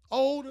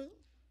 older,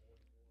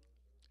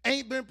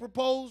 ain't been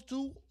proposed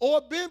to or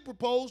been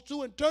proposed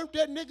to and turned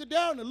that nigga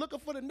down and looking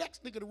for the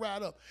next nigga to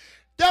ride up.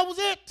 That was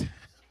it.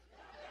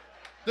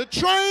 The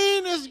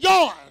train is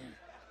gone.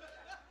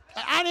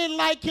 I didn't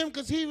like him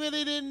because he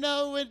really didn't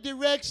know what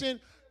direction.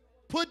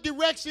 Put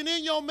direction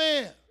in your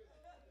man.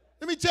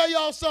 Let me tell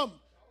y'all something.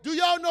 Do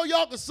y'all know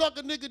y'all can suck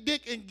a nigga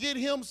dick and get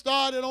him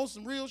started on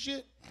some real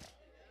shit?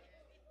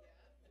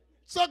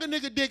 Suck a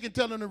nigga dick and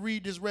tell him to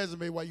read this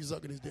resume while you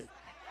sucking his dick.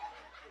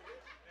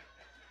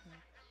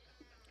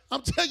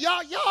 I'm telling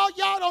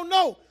y'all don't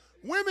know.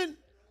 Women,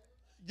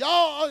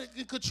 y'all are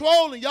in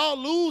control and y'all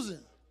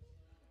losing.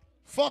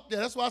 Fuck that.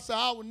 That's why I say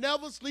I will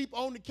never sleep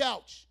on the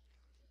couch.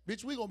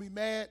 Bitch, we gonna be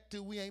mad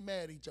till we ain't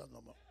mad at each other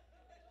no more.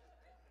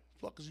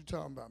 Fuck is you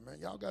talking about, man?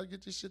 Y'all gotta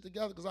get this shit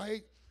together because I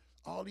hate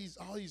all these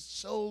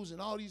shows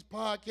and all these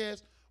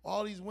podcasts,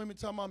 all these women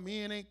talking about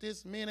men ain't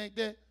this, men ain't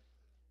that.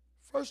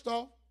 First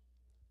off,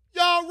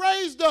 y'all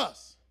raised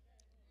us.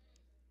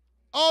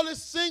 All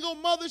this single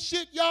mother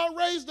shit, y'all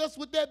raised us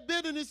with that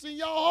bitterness in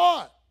y'all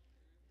heart.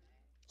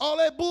 All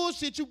that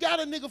bullshit, you got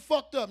a nigga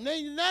fucked up.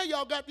 Now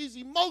y'all got these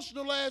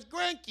emotional ass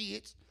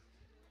grandkids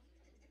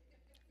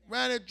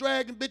around there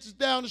dragging bitches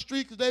down the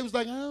street because they was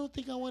like, I don't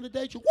think I want to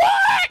date you.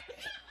 What?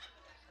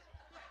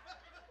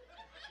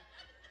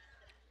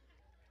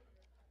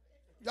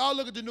 Y'all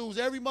look at the news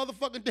every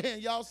motherfucking day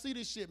and y'all see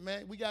this shit,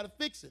 man. We got to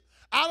fix it.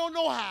 I don't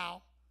know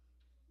how,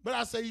 but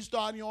I say you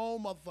start in your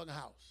own motherfucking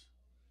house.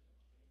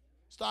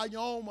 Start in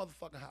your own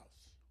motherfucking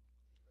house.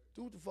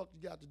 Do what the fuck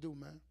you got to do,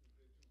 man.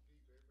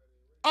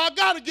 I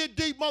got to get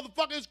deep,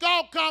 motherfucker. It's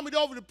called comedy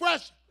over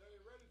depression.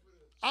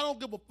 I don't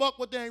give a fuck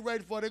what they ain't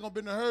ready for. They're going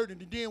to be in the herd,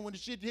 and then when the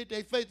shit hit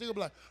their face, they're going to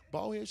be like,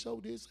 Baldhead show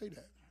did say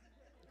that.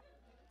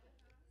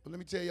 But let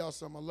me tell y'all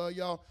something. I love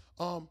y'all.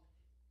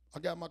 I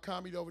got my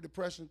comedy over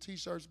depression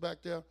t-shirts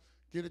back there.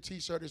 Get a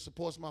t-shirt that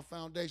supports my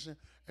foundation.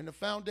 And the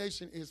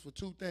foundation is for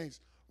two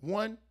things.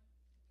 One,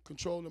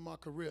 controlling my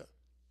career.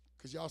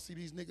 Because y'all see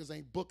these niggas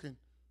ain't booking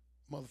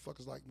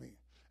motherfuckers like me.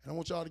 And I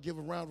want y'all to give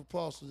a round of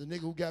applause to the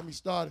nigga who got me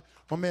started,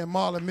 my man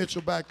Marlon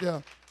Mitchell back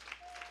there.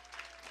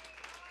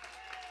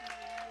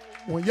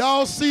 When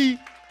y'all see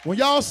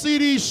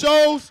these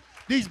shows,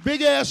 these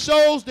big-ass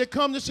shows that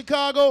come to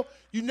Chicago,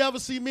 you never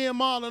see me and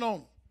Marlon on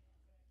them.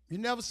 You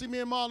never see me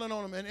and Marlon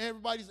on them,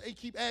 and they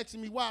keep asking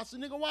me why. I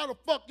said, nigga, why the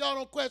fuck y'all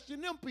don't question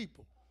them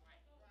people?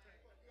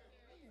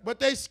 But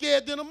they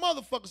scared than a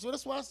motherfucker, so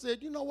that's why I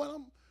said, you know what,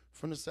 I'm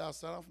from the South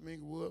Side, I'm from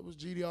Inglewood, was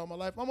GD all my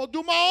life. I'm gonna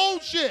do my own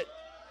shit.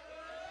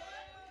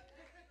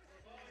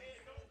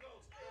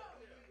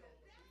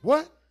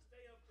 What?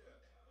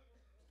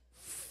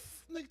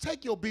 Nigga,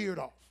 take your beard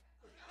off.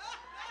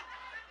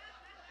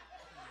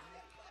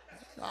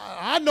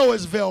 I know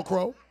it's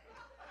Velcro.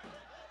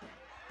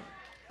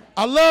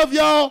 I love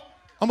y'all.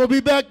 I'm going to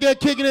be back there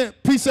kicking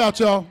it. Peace out,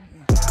 y'all.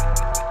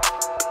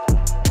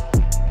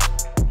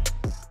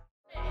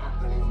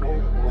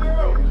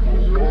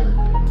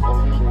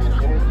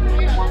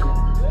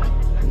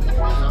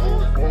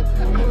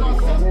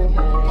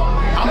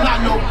 I'm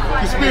not no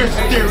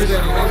conspiracy theorist.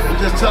 I'm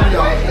just telling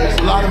y'all, there's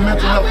a lot of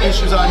mental health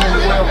issues out here in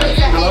the world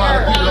that a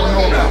lot of people don't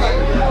know about.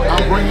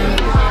 I'm bringing it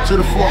to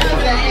the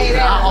forefront.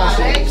 I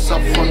also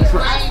suffer from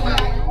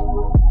depression.